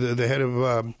 well, the head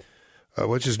of,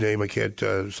 what's his name? I can't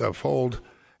fold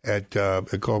at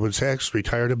Goldman Sachs,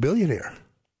 retired a billionaire.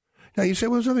 Now, you say,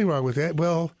 well, there's nothing wrong with that.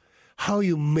 Well, how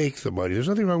you make the money. There's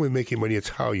nothing wrong with making money. It's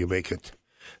how you make it.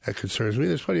 That concerns me.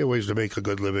 There's plenty of ways to make a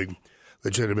good living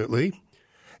legitimately.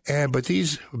 But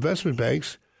these investment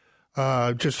banks,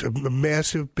 just a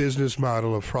massive business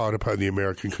model of fraud upon the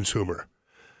American consumer.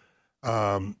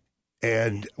 And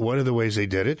one of the ways they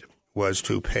did it was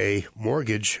to pay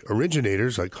mortgage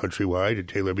originators like Countrywide and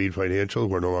Taylor Bead Financial,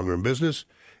 who are no longer in business,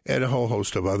 and a whole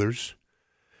host of others,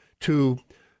 to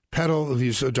peddle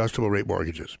these adjustable rate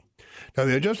mortgages. Now,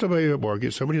 the adjustable rate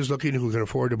mortgage, somebody who's looking who can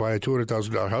afford to buy a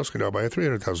 $200,000 house can now buy a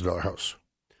 $300,000 house.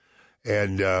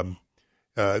 And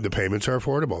the payments are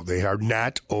affordable. They are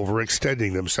not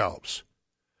overextending themselves.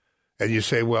 And you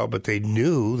say, well, but they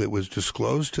knew that was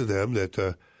disclosed to them that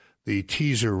the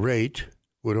teaser rate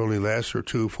would only last for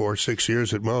 2, 4, 6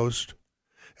 years at most,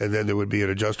 and then there would be an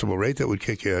adjustable rate that would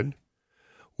kick in.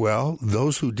 Well,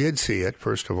 those who did see it,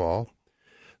 first of all,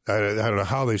 I don't know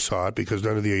how they saw it because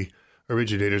none of the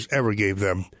originators ever gave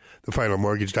them the final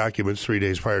mortgage documents 3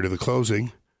 days prior to the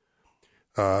closing.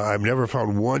 I've never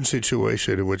found one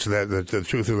situation in which that the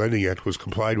Truth in Lending Act was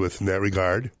complied with in that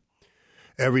regard.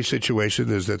 Every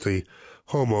situation is that the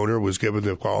homeowner was given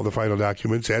all the final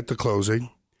documents at the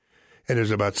closing, and there's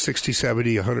about 60,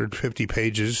 70, 150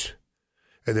 pages,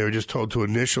 and they were just told to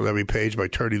initial every page by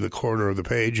turning the corner of the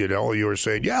page, and all you were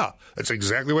saying, yeah, that's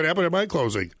exactly what happened at my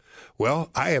closing. Well,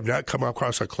 I have not come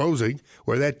across a closing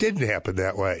where that didn't happen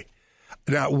that way.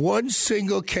 Not one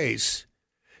single case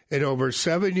in over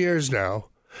 7 years now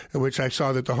in which I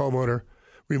saw that the homeowner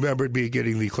remembered me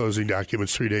getting the closing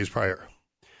documents 3 days prior.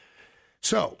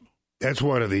 So that's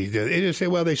one of the. They just say,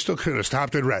 well, they still could have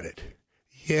stopped and read it.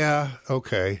 Yeah,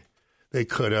 okay. They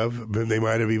could have, but they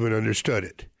might have even understood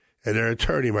it. And their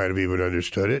attorney might have even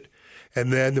understood it.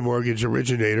 And then the mortgage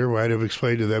originator might have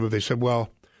explained to them if they said, well,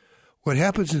 what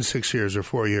happens in 6 years or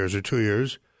 4 years or 2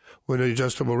 years when an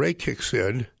adjustable rate kicks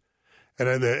in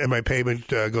and my payment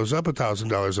goes up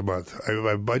 $1,000 a month?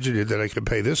 I've budgeted that I can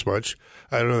pay this much.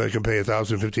 I don't know that I can pay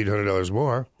 $1,000, $1,500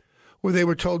 more. Where they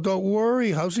were told, don't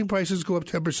worry, housing prices go up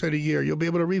 10% a year. You'll be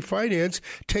able to refinance,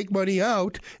 take money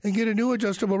out, and get a new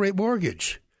adjustable rate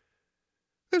mortgage.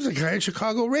 There's a guy in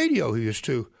Chicago radio who used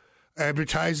to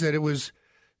advertise that it was,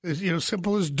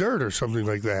 simple as dirt or something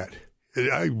like that.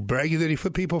 I'm bragging that he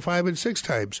flipped people 5 and 6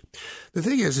 times. The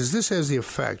thing is this has the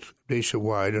effect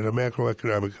nationwide on a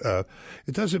macroeconomic.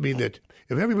 It doesn't mean that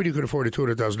if everybody who can afford a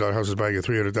 $200,000 house is buying a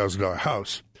 $300,000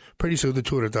 house, pretty soon the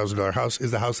 $200,000 house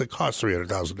is the house that costs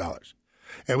 $300,000.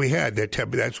 And we had that.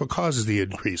 That's what causes the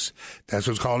increase. That's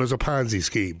what's called as a Ponzi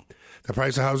scheme. The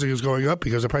price of housing is going up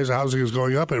because the price of housing is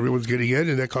going up and everyone's getting in,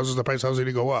 and that causes the price of housing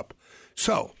to go up.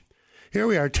 So here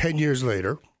we are 10 years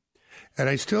later, and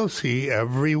I still see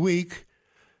every week,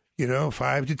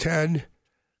 5 to 10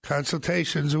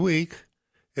 consultations a week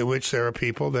in which there are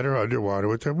people that are underwater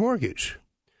with their mortgage.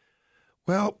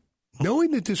 Well,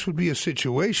 knowing that this would be a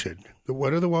situation,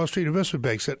 what are the Wall Street investment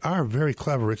banks that are very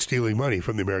clever at stealing money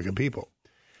from the American people?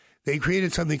 They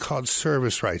created something called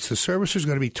service rights. The servicer is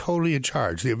going to be totally in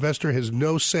charge. The investor has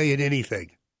no say in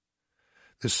anything.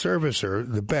 The servicer,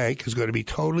 the bank, is going to be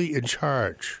totally in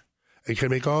charge and can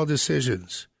make all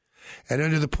decisions. And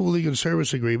under the pooling and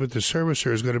service agreement, the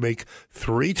servicer is going to make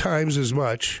 30 times as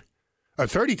much,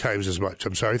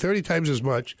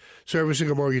 servicing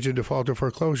a mortgage in default or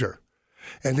foreclosure.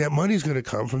 And that money is going to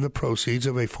come from the proceeds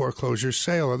of a foreclosure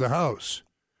sale of the house.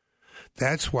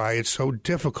 That's why it's so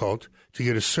difficult to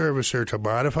get a servicer to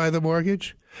modify the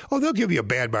mortgage. Oh, they'll give you a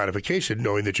bad modification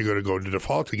knowing that you're going to go into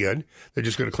default again. They're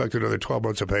just going to collect another 12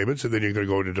 months of payments, and then you're going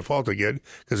to go into default again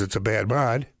because it's a bad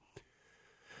mod.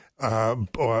 And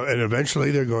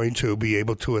eventually they're going to be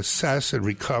able to assess and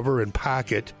recover and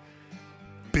pocket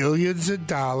billions of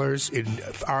dollars in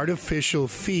artificial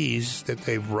fees that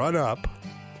they've run up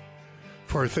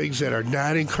for things that are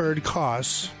not incurred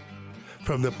costs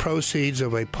from the proceeds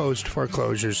of a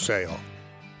post-foreclosure sale.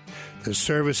 The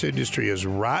service industry is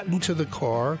rotten to the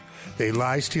core. They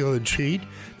lie, steal, and cheat.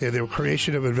 They're the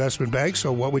creation of investment banks,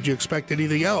 so what would you expect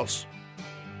anything else?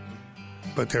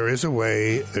 But there's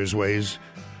ways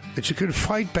that you can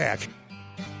fight back.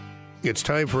 It's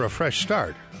time for a fresh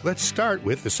start. Let's start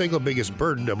with the single biggest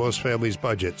burden of most families'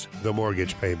 budgets, the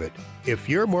mortgage payment. If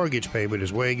your mortgage payment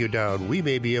is weighing you down, we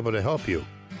may be able to help you.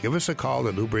 Give us a call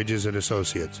at Lou Bridges &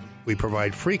 Associates. We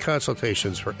provide free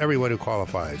consultations for everyone who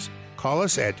qualifies. Call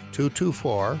us at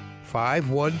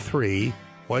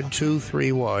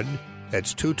 224-513-1231.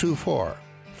 That's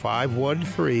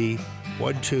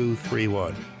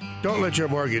 224-513-1231. Don't let your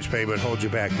mortgage payment hold you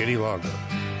back any longer.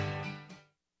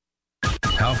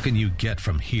 How can you get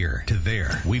from here to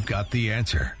there? We've got the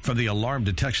answer from the Alarm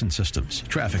Detection Systems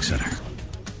Traffic Center.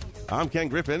 I'm Ken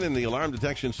Griffin in the Alarm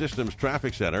Detection Systems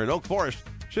Traffic Center in Oak Forest.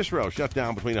 Cicero shut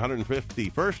down between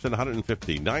 151st and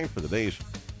 159th for the day's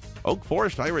Oak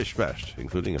Forest Irish Fest,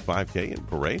 including a 5K and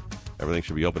parade. Everything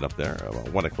should be open up there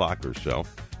about 1 o'clock or so.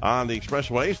 On the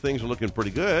expressways, things are looking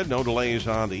pretty good. No delays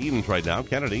on the Edens right now.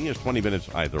 Kennedy is 20 minutes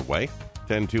either way.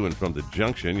 10 to and from the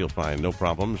junction, you'll find no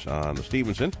problems on the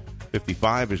Stevenson.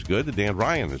 55 is good. The Dan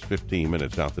Ryan is 15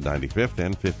 minutes out to 95th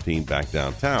and 15 back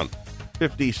downtown.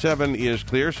 57 is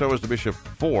clear, so is the Bishop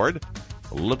Ford.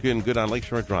 Looking good on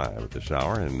Lakeshore Drive at this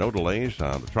hour, and no delays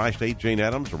on the Tri-State, Jane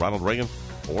Addams, or Ronald Reagan,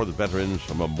 or the Veterans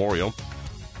Memorial.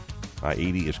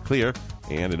 I-80 is clear,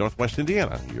 and in Northwest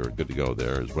Indiana, you're good to go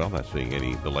there as well. Not seeing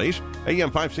any delays. AM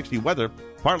 560 weather,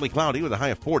 partly cloudy with a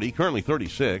high of 40, currently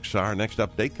 36. Our next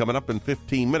update coming up in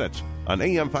 15 minutes on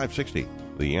AM 560.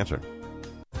 The Answer.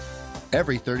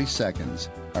 Every 30 seconds,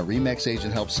 a RE/MAX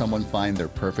agent helps someone find their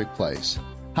perfect place.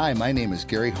 Hi, my name is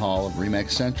Gary Hall of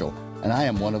RE/MAX Central, and I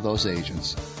am one of those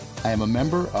agents. I am a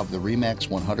member of the RE/MAX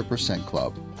 100%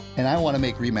 Club, and I want to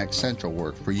make RE/MAX Central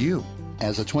work for you.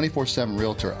 As a 24/7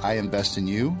 realtor, I invest in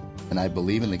you, and I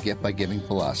believe in the gift by giving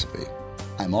philosophy.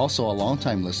 I'm also a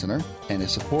longtime listener and a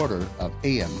supporter of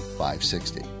AM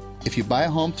 560. If you buy a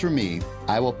home through me,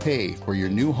 I will pay for your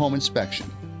new home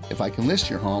inspection. If I can list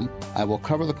your home, I will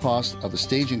cover the cost of the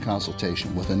staging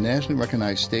consultation with a nationally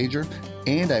recognized stager,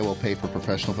 and I will pay for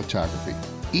professional photography.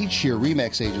 Each year,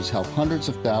 RE/MAX agents help hundreds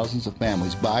of thousands of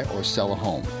families buy or sell a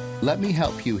home. Let me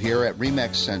help you here at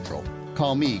RE/MAX Central.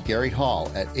 Call me, Gary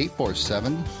Hall, at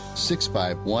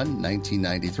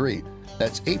 847-651-1993.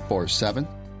 That's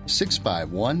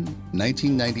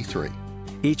 847-651-1993.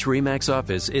 Each RE/MAX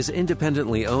office is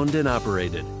independently owned and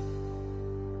operated.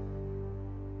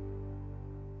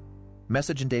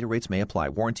 Message and data rates may apply.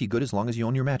 Warranty good as long as you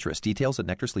own your mattress. Details at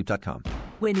nectarsleep.com.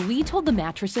 When we told the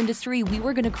mattress industry we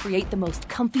were going to create the most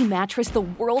comfy mattress the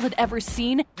world had ever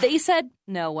seen, they said,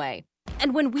 no way.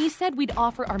 And when we said we'd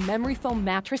offer our memory foam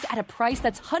mattress at a price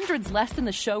that's hundreds less than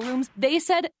the showrooms, they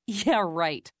said, yeah,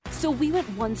 right. So we went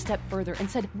one step further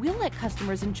and said we'll let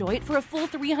customers enjoy it for a full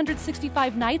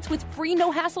 365 nights with free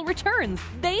no-hassle returns.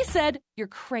 They said, you're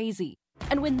crazy.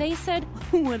 And when they said,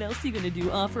 what else are you going to do,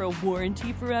 offer a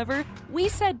warranty forever? We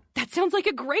said, that sounds like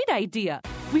a great idea.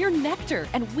 We're Nectar,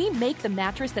 and we make the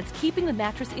mattress that's keeping the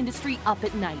mattress industry up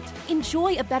at night.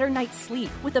 Enjoy a better night's sleep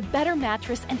with a better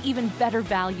mattress and even better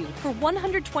value. For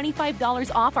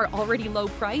 $125 off our already low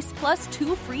price, plus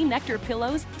 2 free Nectar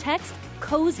pillows, text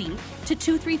COZY to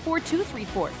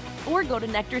 234234 or go to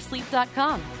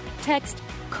nectarsleep.com. Text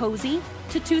COZY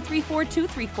to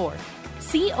 234234.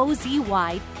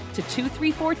 COZY to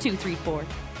 234234.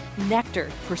 Nectar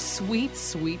for sweet,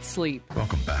 sweet sleep.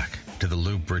 Welcome back to the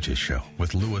Lou Bridges Show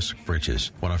with Louis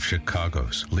Bridges, one of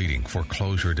Chicago's leading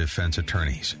foreclosure defense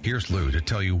attorneys. Here's Lou to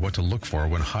tell you what to look for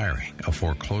when hiring a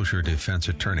foreclosure defense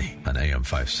attorney on AM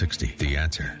 560, The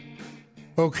Answer.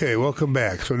 Okay, welcome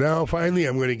back. So now, finally,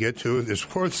 I'm going to get to this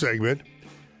fourth segment.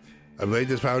 I've laid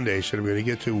this foundation. I'm going to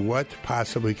get to what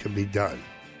possibly can be done.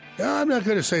 Now, I'm not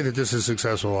going to say that this is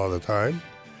successful all the time,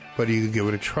 but you can give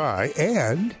it a try.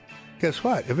 And guess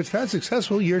what? If it's not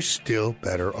successful, you're still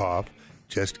better off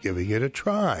just giving it a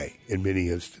try in many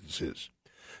instances.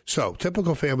 So,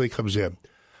 typical family comes in.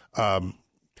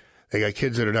 They got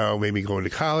kids that are now maybe going to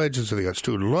college, and so they got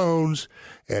student loans,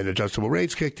 and adjustable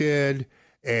rates kicked in,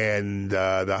 and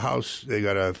the house, they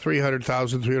got a $300,000,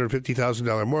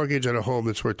 $350,000 mortgage on a home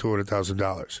that's worth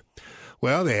 $200,000.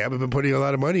 Well, they haven't been putting a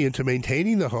lot of money into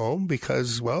maintaining the home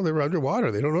because, well, they're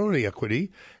underwater. They don't own any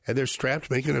equity, and they're strapped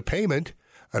making a payment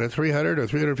on a $300,000 or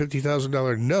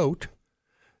 $350,000 note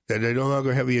that they no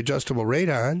longer have the adjustable rate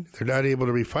on. They're not able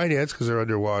to refinance because they're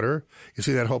underwater. You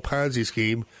see that whole Ponzi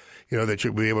scheme, that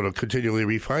you'll be able to continually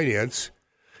refinance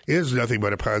is nothing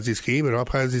but a Ponzi scheme, and all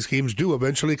Ponzi schemes do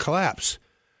eventually collapse.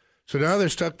 So now they're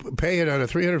stuck paying on a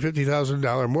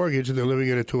 $350,000 mortgage, and they're living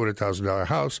in a $200,000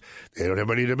 house. They don't have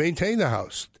money to maintain the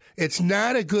house. It's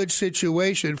not a good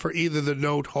situation for either the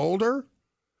note holder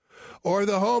or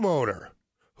the homeowner.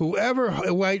 Whoever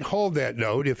might hold that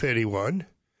note, if anyone,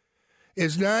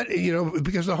 is not,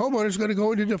 because the homeowner is going to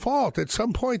go into default. At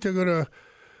some point, they're going to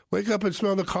wake up and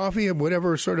smell the coffee, and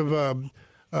whatever sort of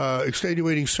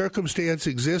extenuating circumstance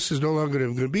exists is no longer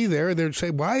going to be there. And they'll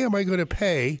say, why am I going to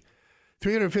pay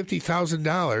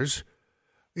 $350,000,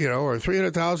 or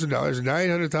 $300,000,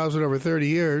 $900,000 over 30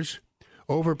 years,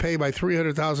 overpay by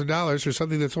 $300,000 for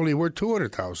something that's only worth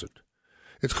 $200,000?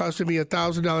 It's costing me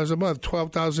 $1,000 a month,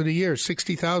 $12,000 a year,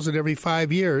 $60,000 every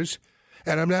 5 years,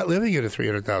 and I'm not living in a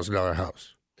 $300,000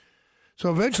 house.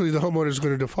 So eventually the homeowner is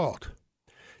going to default.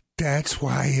 That's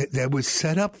why that was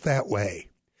set up that way,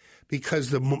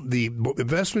 because the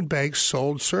investment banks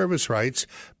sold service rights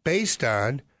based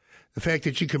on the fact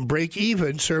that you can break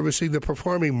even servicing the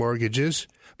performing mortgages,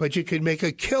 but you can make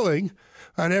a killing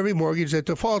on every mortgage that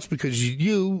defaults because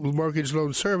you, mortgage loan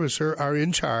servicer, are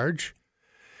in charge.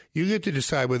 You get to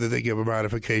decide whether they give a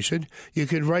modification. You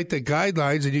can write the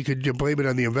guidelines, and you can blame it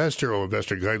on the investor. Oh,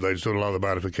 investor guidelines don't allow the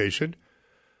modification.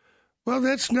 Well,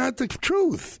 that's not the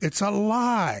truth. It's a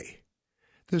lie.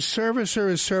 The servicer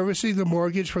is servicing the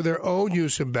mortgage for their own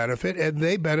use and benefit, and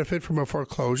they benefit from a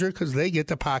foreclosure because they get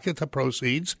to pocket the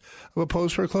proceeds of a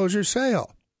post-foreclosure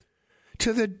sale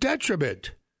to the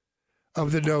detriment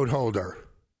of the note holder.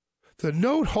 The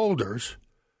note holders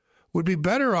would be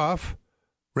better off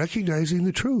recognizing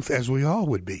the truth, as we all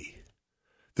would be.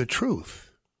 The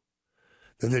truth.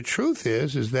 And the truth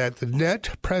is that the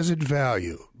net present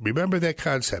value, remember that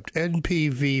concept,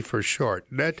 NPV for short,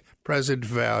 net present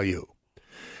value.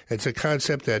 It's a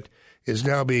concept that is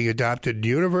now being adopted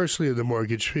universally in the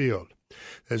mortgage field.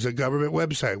 There's a government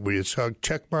website where you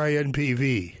check my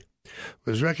NPV. It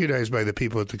was recognized by the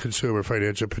people at the Consumer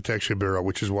Financial Protection Bureau,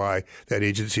 which is why that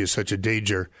agency is such a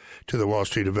danger to the Wall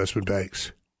Street investment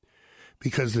banks.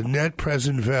 Because the net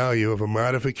present value of a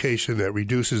modification that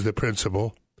reduces the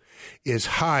principal is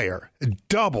higher,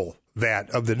 double that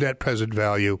of the net present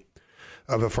value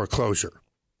of a foreclosure,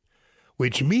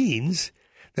 which means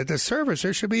that the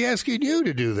servicer should be asking you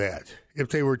to do that if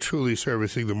they were truly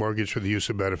servicing the mortgage for the use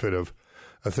and benefit of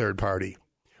a third party,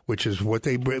 which is what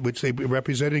they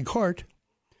represent in court.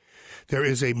 There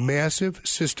is a massive,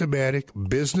 systematic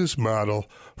business model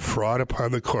fraud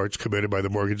upon the courts committed by the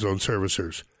mortgage loan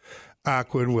servicers.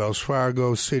 Ocwen, Wells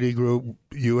Fargo, Citigroup,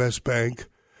 U.S. Bank,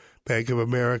 Bank of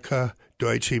America,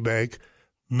 Deutsche Bank,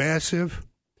 massive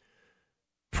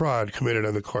fraud committed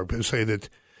on the court. And say that,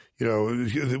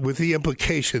 with the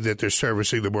implication that they're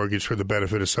servicing the mortgage for the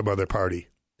benefit of some other party,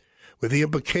 with the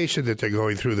implication that they're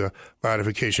going through the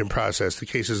modification process. The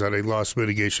case is on a loss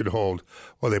mitigation hold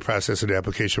while they process an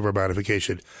application for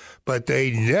modification. But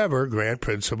they never grant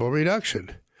principal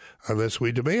reduction unless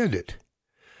we demand it.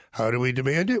 How do we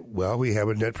demand it? Well, we have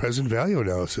a net present value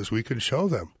analysis. We can show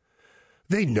them.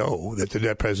 They know that the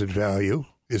net present value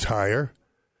is higher.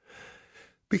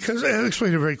 Because I'll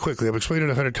explain it very quickly. I've explained it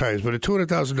 100 times, but a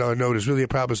 $200,000 note is really a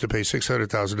promise to pay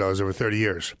 $600,000 over 30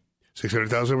 years.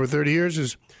 $600,000 over 30 years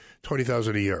is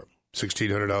 $20,000 a year,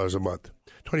 $1,600 a month.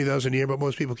 $20,000 a year, but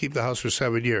most people keep the house for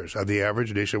 7 years on the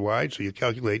average nationwide, so you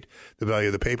calculate the value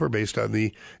of the paper based on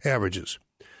the averages.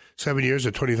 7 years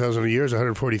at $20,000 a year is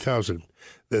 $140,000.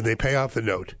 Then they pay off the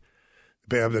note.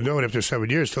 They pay off the note after 7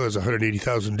 years, still has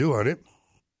 $180,000 due on it.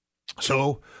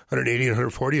 So 180 and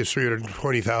 140 is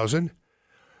 $320,000.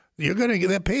 You're going to get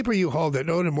that paper you hold, that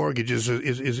note and mortgage is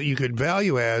you could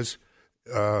value as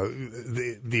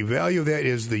the value of that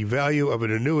is the value of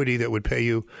an annuity that would pay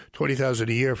you $20,000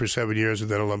 a year for 7 years and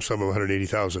then a lump sum of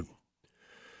 $180,000.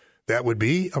 That would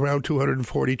be around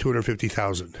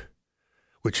 $250,000,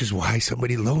 which is why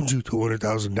somebody loans you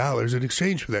 $200,000 in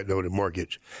exchange for that note and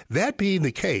mortgage. That being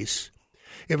the case,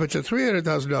 if it's a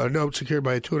 $300,000 note secured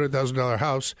by a $200,000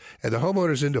 house and the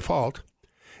homeowner's in default,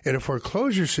 in a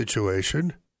foreclosure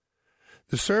situation,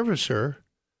 the servicer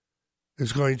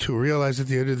is going to realize at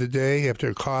the end of the day,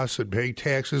 after costs and paying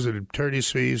taxes and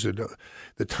attorney's fees and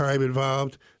the time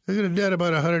involved, they're going to net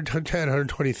about $110,000,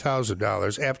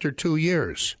 $120,000 after 2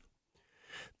 years.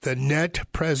 The net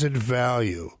present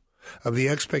value of the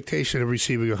expectation of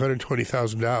receiving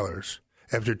 $120,000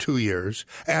 after 2 years,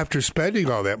 after spending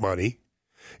all that money,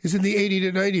 is in the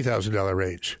 $80,000 to $90,000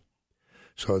 range.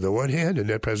 So on the one hand, a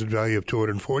net present value of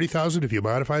 $240,000 if you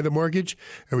modify the mortgage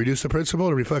and reduce the principal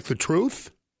to reflect the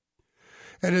truth.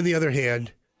 And on the other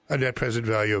hand, a net present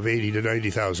value of $80,000 to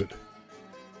 $90,000.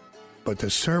 But the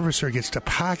servicer gets to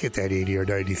pocket that $80,000 or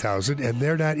 $90,000, and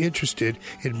they're not interested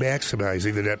in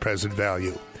maximizing the net present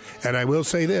value. And I will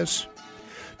say this,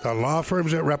 the law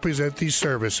firms that represent these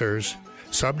servicers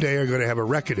someday are going to have a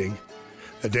reckoning.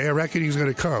 The day of reckoning is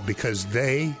going to come because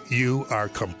you are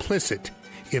complicit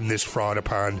in this fraud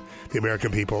upon the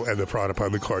American people and the fraud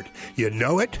upon the court. You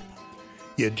know it.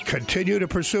 You continue to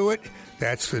pursue it.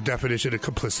 That's the definition of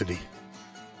complicity.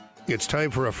 It's time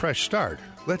for a fresh start.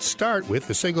 Let's start with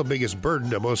the single biggest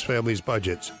burden of most families'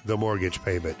 budgets, the mortgage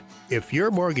payment. If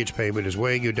your mortgage payment is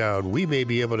weighing you down, we may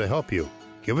be able to help you.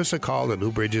 Give us a call at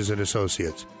Lou Bridges &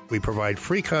 Associates. We provide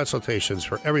free consultations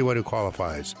for everyone who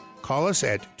qualifies. Call us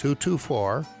at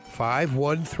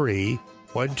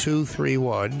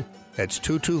 224-513-1231. That's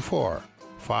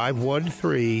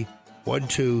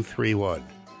 224-513-1231.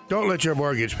 Don't let your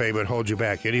mortgage payment hold you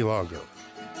back any longer.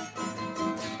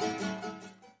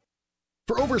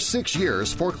 For over 6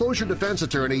 years, foreclosure defense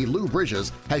attorney Lou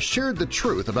Bridges has shared the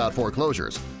truth about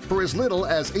foreclosures. For as little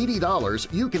as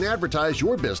 $80, you can advertise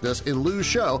your business in Lou's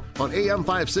show on AM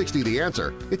 560 The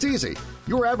Answer. It's easy.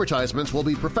 Your advertisements will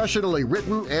be professionally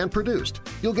written and produced.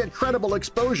 You'll get credible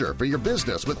exposure for your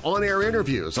business with on-air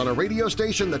interviews on a radio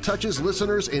station that touches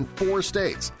listeners in 4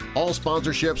 states. All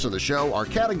sponsorships in the show are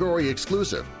category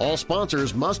exclusive. All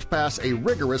sponsors must pass a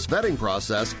rigorous vetting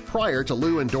process prior to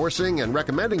Lou endorsing and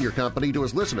recommending your company to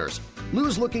his listeners.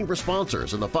 Lou's looking for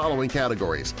sponsors in the following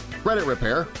categories: credit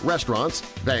repair, restaurants,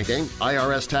 banking,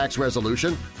 IRS tax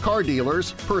resolution, car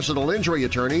dealers, personal injury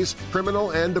attorneys, criminal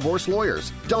and divorce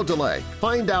lawyers. Don't delay.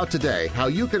 Find out today how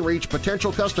you can reach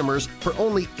potential customers for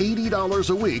only $80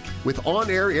 a week with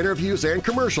on-air interviews and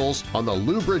commercials on The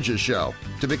Lou Bridges Show.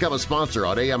 To become a sponsor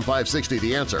on AM 560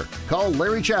 The Answer, call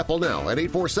Larry Chappell now at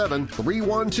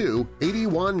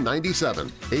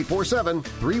 847-312-8197.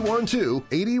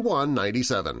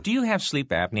 847-312-8197. Do you have sleep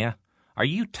apnea? Are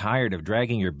you tired of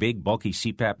dragging your big, bulky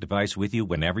CPAP device with you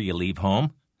whenever you leave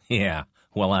home? Yeah,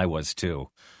 well, I was too.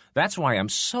 That's why I'm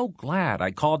so glad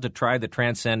I called to try the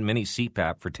Transcend Mini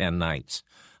CPAP for 10 nights.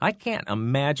 I can't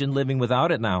imagine living without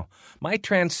it now. My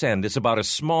Transcend is about as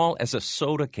small as a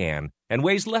soda can and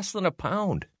weighs less than a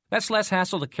pound. That's less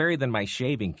hassle to carry than my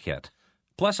shaving kit.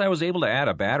 Plus, I was able to add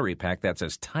a battery pack that's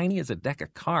as tiny as a deck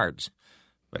of cards.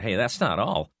 But hey, that's not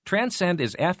all. Transcend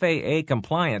is FAA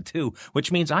compliant, too,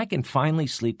 which means I can finally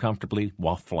sleep comfortably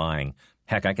while flying.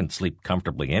 Heck, I can sleep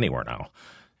comfortably anywhere now.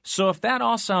 So if that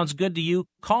all sounds good to you,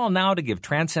 call now to give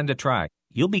Transcend a try.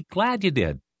 You'll be glad you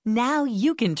did. Now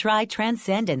you can try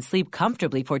Transcend and sleep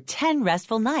comfortably for 10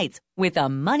 restful nights with a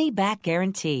money-back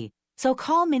guarantee. So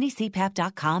call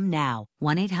minicpap.com now,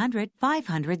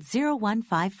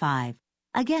 1-800-500-0155.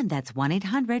 Again, that's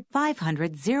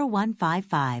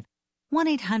 1-800-500-0155.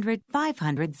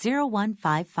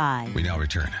 1-800-500-0155. We now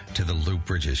return to the Lou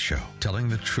Bridges Show, telling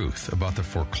the truth about the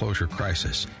foreclosure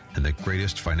crisis and the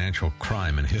greatest financial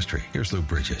crime in history. Here's Lou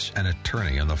Bridges, an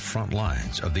attorney on the front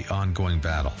lines of the ongoing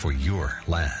battle for your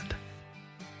land.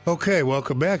 Okay,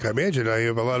 welcome back. I imagine I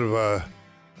have a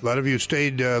lot of you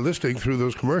stayed listening through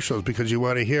those commercials because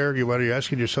you're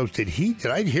asking yourselves, did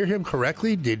I hear him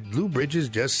correctly? Did Lou Bridges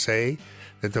just say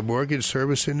that the mortgage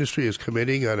service industry is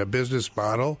committing on a business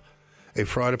model, a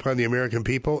fraud upon the American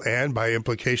people, and by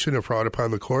implication, a fraud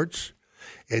upon the courts?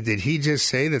 And did he just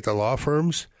say that the law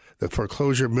firms, the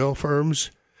foreclosure mill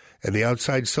firms, and the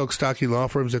outside silk stocking law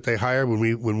firms that they hire when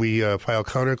we file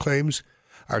counterclaims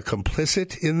are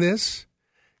complicit in this?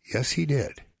 Yes, he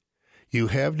did. You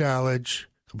have knowledge.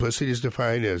 Complicity is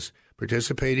defined as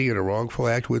participating in a wrongful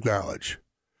act with knowledge.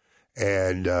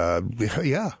 And,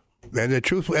 yeah. And the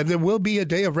truth, and there will be a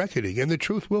day of reckoning, and the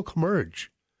truth will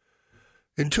emerge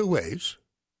in two ways.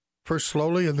 First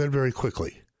slowly and then very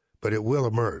quickly. But it will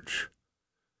emerge.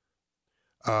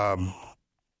 Thank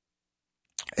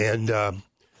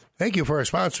you for our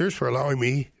sponsors for allowing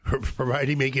me,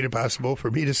 making it possible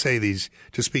for me to say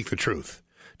to speak the truth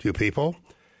to you people.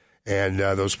 And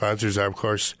those sponsors are, of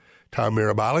course, Tom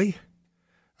Mirabali,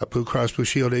 a Blue Cross Blue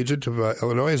Shield agent of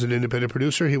Illinois. As an independent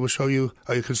producer, he will show you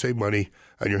how you can save money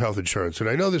on your health insurance. And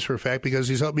I know this for a fact because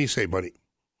he's helped me save money.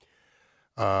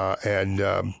 He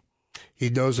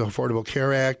knows the Affordable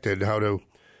Care Act and how to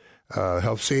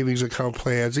health savings account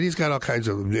plans. And he's got all kinds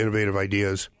of innovative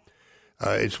ideas.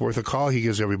 It's worth a call. He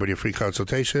gives everybody a free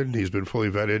consultation. He's been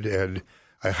fully vetted, and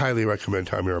I highly recommend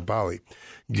Tom Mirabali.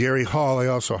 Gary Hall, I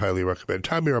also highly recommend.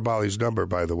 Tom Mirabali's number,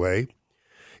 by the way,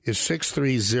 is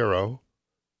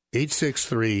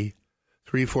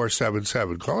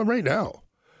 630-863-3477. Call him right now.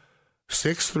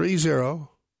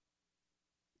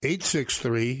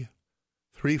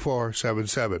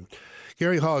 630-863-3477.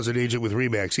 Gary Hall is an agent with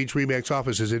RE/MAX. Each RE/MAX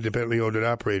office is independently owned and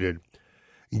operated.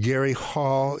 Gary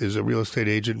Hall is a real estate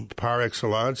agent par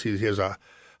excellence. He has a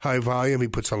high volume. He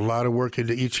puts a lot of work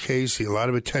into each case, a lot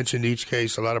of attention to each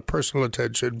case, a lot of personal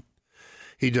attention.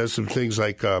 He does some things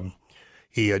like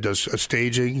he does a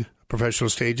staging, professional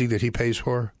staging that he pays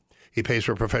for. He pays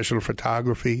for professional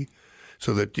photography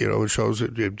so that, it shows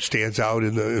it stands out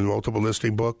in the multiple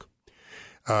listing book.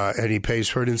 And he pays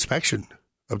for an inspection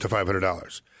up to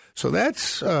 $500. So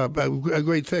that's a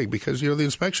great thing because, the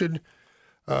inspection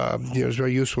is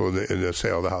very useful in the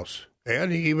sale of the house.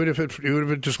 And even if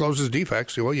it discloses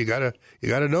defects, you gotta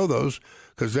know those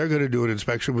because they're going to do an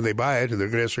inspection when they buy it, and they're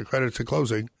going to ask for credits at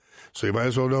closing. So you might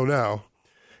as well know now.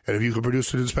 And if you can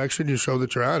produce an inspection, you show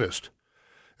that you're honest.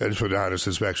 And for the honest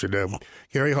inspection,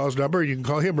 Gary Hall's number, you can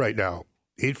call him right now,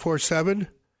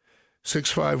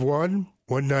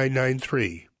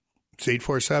 847-651-1993. It's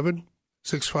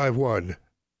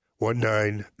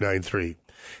 847-651-1993.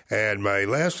 And my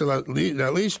last, not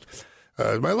least,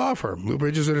 my law firm, Lou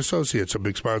Bridges & Associates, a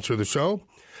big sponsor of the show.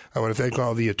 I want to thank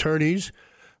all the attorneys,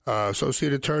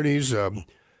 associate attorneys,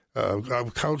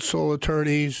 counsel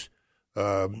attorneys,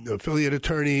 affiliate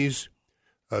attorneys,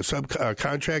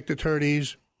 subcontract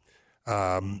attorneys,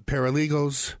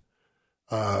 paralegals,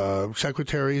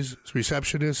 secretaries,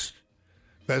 receptionists,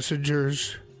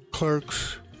 messengers,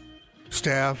 clerks,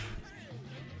 staff,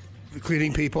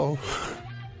 cleaning people,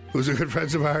 who's are good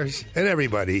friends of ours, and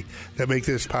everybody that make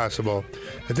this possible.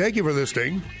 And thank you for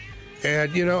listening.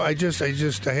 And I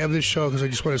have this show because I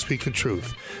just want to speak the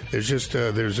truth. There's just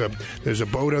there's a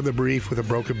boat on the reef with a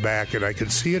broken back, and I can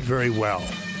see it very well.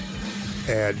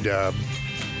 And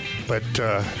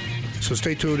so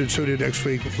stay tuned and tune in next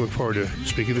week. Look forward to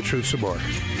speaking the truth some more.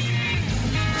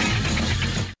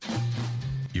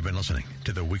 You've been listening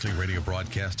to the weekly radio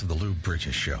broadcast of the Lou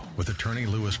Bridges Show with attorney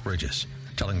Louis Bridges,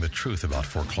 telling the truth about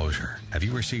foreclosure. Have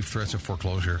you received threats of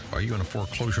foreclosure? Are you in a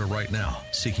foreclosure right now,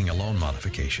 seeking a loan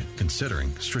modification,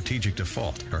 considering strategic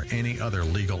default, or any other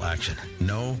legal action?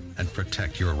 Know and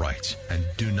protect your rights, and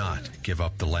do not give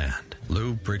up the land.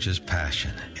 Lou Bridges'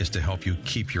 passion is to help you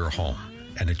keep your home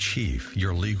and achieve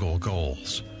your legal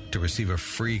goals. To receive a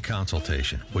free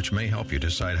consultation, which may help you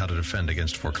decide how to defend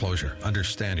against foreclosure,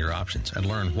 understand your options, and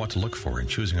learn what to look for in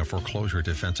choosing a foreclosure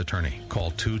defense attorney,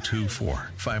 call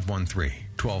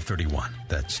 224-513-1231.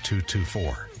 That's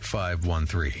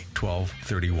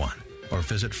 224-513-1231. Or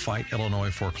visit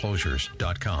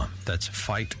FightIllinoisForeclosures.com. That's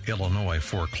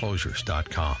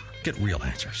FightIllinoisForeclosures.com. Get real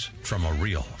answers from a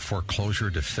real foreclosure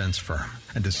defense firm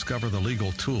and discover the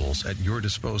legal tools at your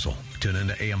disposal. Tune in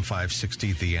to AM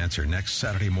 560 The Answer next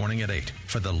Saturday morning at 8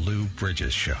 for the Lou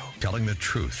Bridges Show, telling the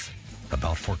truth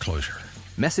about foreclosure.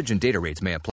 Message and data rates may apply.